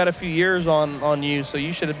a few years on you, so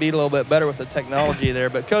you should have been a little bit better with the technology there.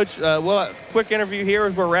 But, Coach, quick interview here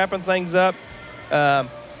as we're wrapping things up.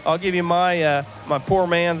 I'll give you my poor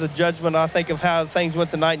man's judgment, I think, of how things went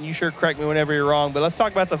tonight, and you sure correct me whenever you're wrong. But let's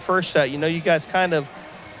talk about the first set. You know, you guys kind of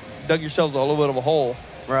dug yourselves a little bit of a hole.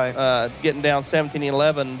 Right. Getting down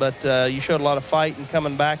 17-11, but you showed a lot of fight and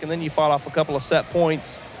coming back, and then you fought off a couple of set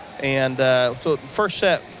points. And so first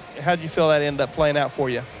set, how did you feel that ended up playing out for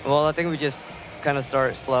you? Well, I think we just kind of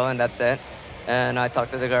started slow, and that's it. And I talked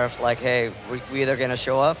to the girls like, hey, we either going to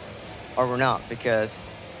show up or we're not, because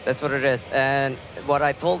that's what it is. And what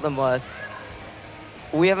I told them was,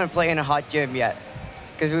 we haven't played in a hot gym yet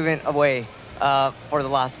because we've been away for the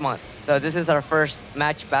last month. So this is our first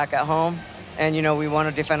match back at home. And, you know, we want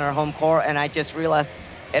to defend our home court. And I just realized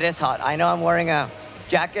it is hot. I know I'm wearing a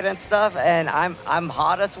jacket and stuff, and I'm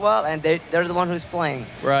hot as well. And they're the one who's playing.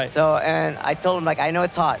 Right. So, and I told them, like, I know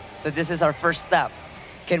it's hot. So this is our first step.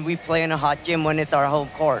 Can we play in a hot gym when it's our home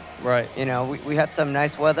court? Right. You know, we had some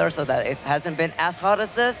nice weather so that it hasn't been as hot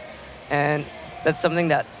as this. And that's something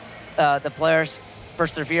that the players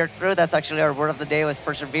persevered through. That's actually our word of the day, was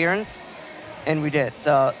perseverance. And we did.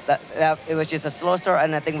 So that it was just a slow start,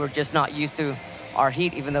 and I think we're just not used to our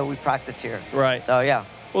heat, even though we practice here. Right. So, yeah.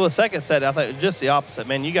 Well, the second set, I think just the opposite.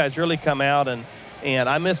 Man, you guys really come out, and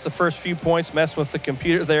I missed the first few points messing with the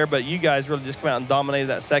computer there, but you guys really just come out and dominated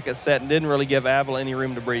that second set and didn't really give Avila any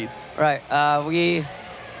room to breathe. Right.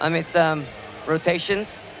 I made some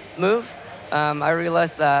rotations move. I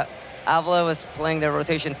realized that Avila was playing their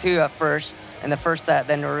rotation 2 at first in the first set.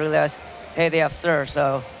 Then we realized, hey, they have serve.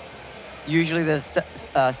 So usually the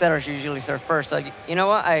setters usually serve first. So you know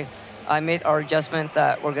what? I made our adjustments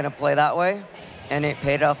that we're going to play that way, and it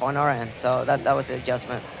paid off on our end. So that was the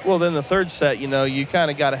adjustment. Well, then the third set, you know, you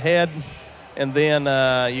kind of got ahead, and then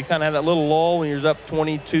you kind of had that little lull when you was up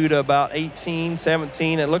 22 to about 18,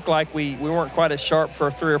 17. It looked like we weren't quite as sharp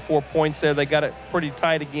for 3 or 4 points there. They got it pretty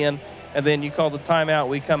tight again, and then you called the timeout.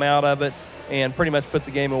 We come out of it and pretty much put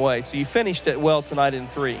the game away. So you finished it well tonight in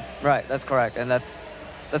 3. Right, that's correct, and that's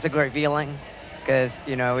a great feeling, because,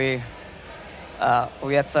 you know, we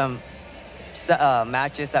had some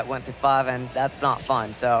matches that went to 5, and that's not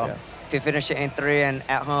fun. So yeah, to finish it in 3 and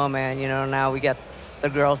at home, and, you know, now we get the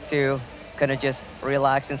girls to kind of just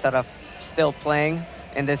relax instead of still playing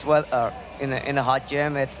in this weather, in the hot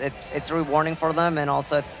gym. It's rewarding for them, and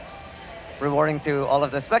also it's rewarding to all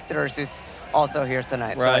of the spectators who's also here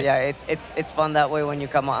tonight. Right. So yeah, it's fun that way when you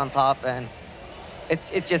come on top, and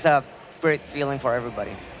it's just a great feeling for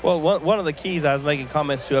everybody. Well, one of the keys I was making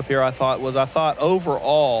comments to up here, I thought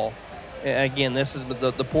overall, again, this is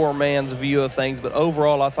the poor man's view of things, but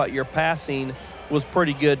overall I thought your passing was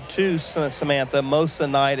pretty good too, Samantha, most of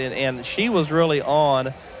the night, and she was really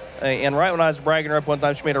on. And right when I was bragging her up one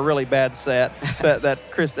time, she made a really bad set that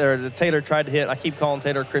Taylor tried to hit. I keep calling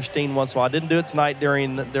Taylor Christine once in a while. I didn't do it tonight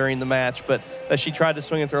during the match, but that she tried to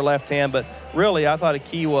swing it with her left hand. But really, I thought a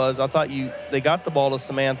key was they got the ball to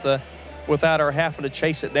Samantha without her having to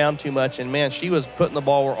chase it down too much. And, man, she was putting the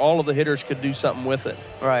ball where all of the hitters could do something with it.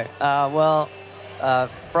 Right.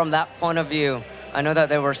 From that point of view, I know that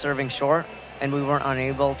they were serving short, and we weren't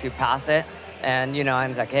unable to pass it. And, you know, I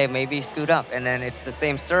was like, hey, maybe scoot up. And then it's the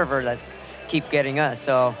same server that's keep getting us.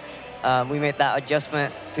 So we made that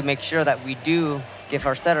adjustment to make sure that we do give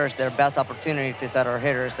our setters their best opportunity to set our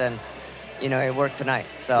hitters. And, you know, it worked tonight.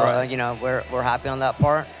 So, right, you know, we're happy on that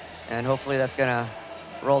part. And hopefully that's going to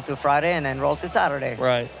roll to Friday and then roll to Saturday.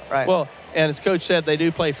 Right. Right. Well, and as Coach said, they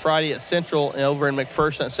do play Friday at Central over in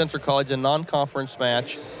McPherson at Central College, a non-conference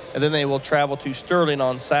match. And then they will travel to Sterling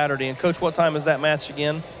on Saturday. And, Coach, what time is that match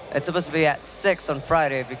again? It's supposed to be at 6 on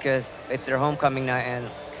Friday because it's their homecoming night,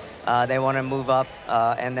 and they want to move up.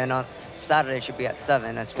 And then on Saturday it should be at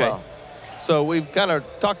 7 as well. So we've kind of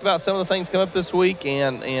talked about some of the things coming up this week,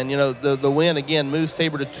 and you know, the win again moves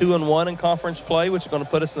Tabor to 2-1 in conference play, which is going to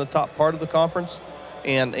put us in the top part of the conference,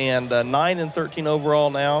 and 9-13 overall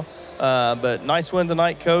now. But nice win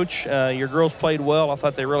tonight, Coach. Your girls played well. I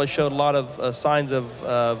thought they really showed a lot of signs of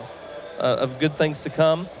good things to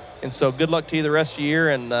come. And so good luck to you the rest of the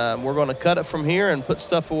year, and we're going to cut it from here and put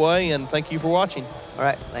stuff away, and thank you for watching. All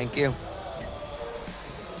right, thank you.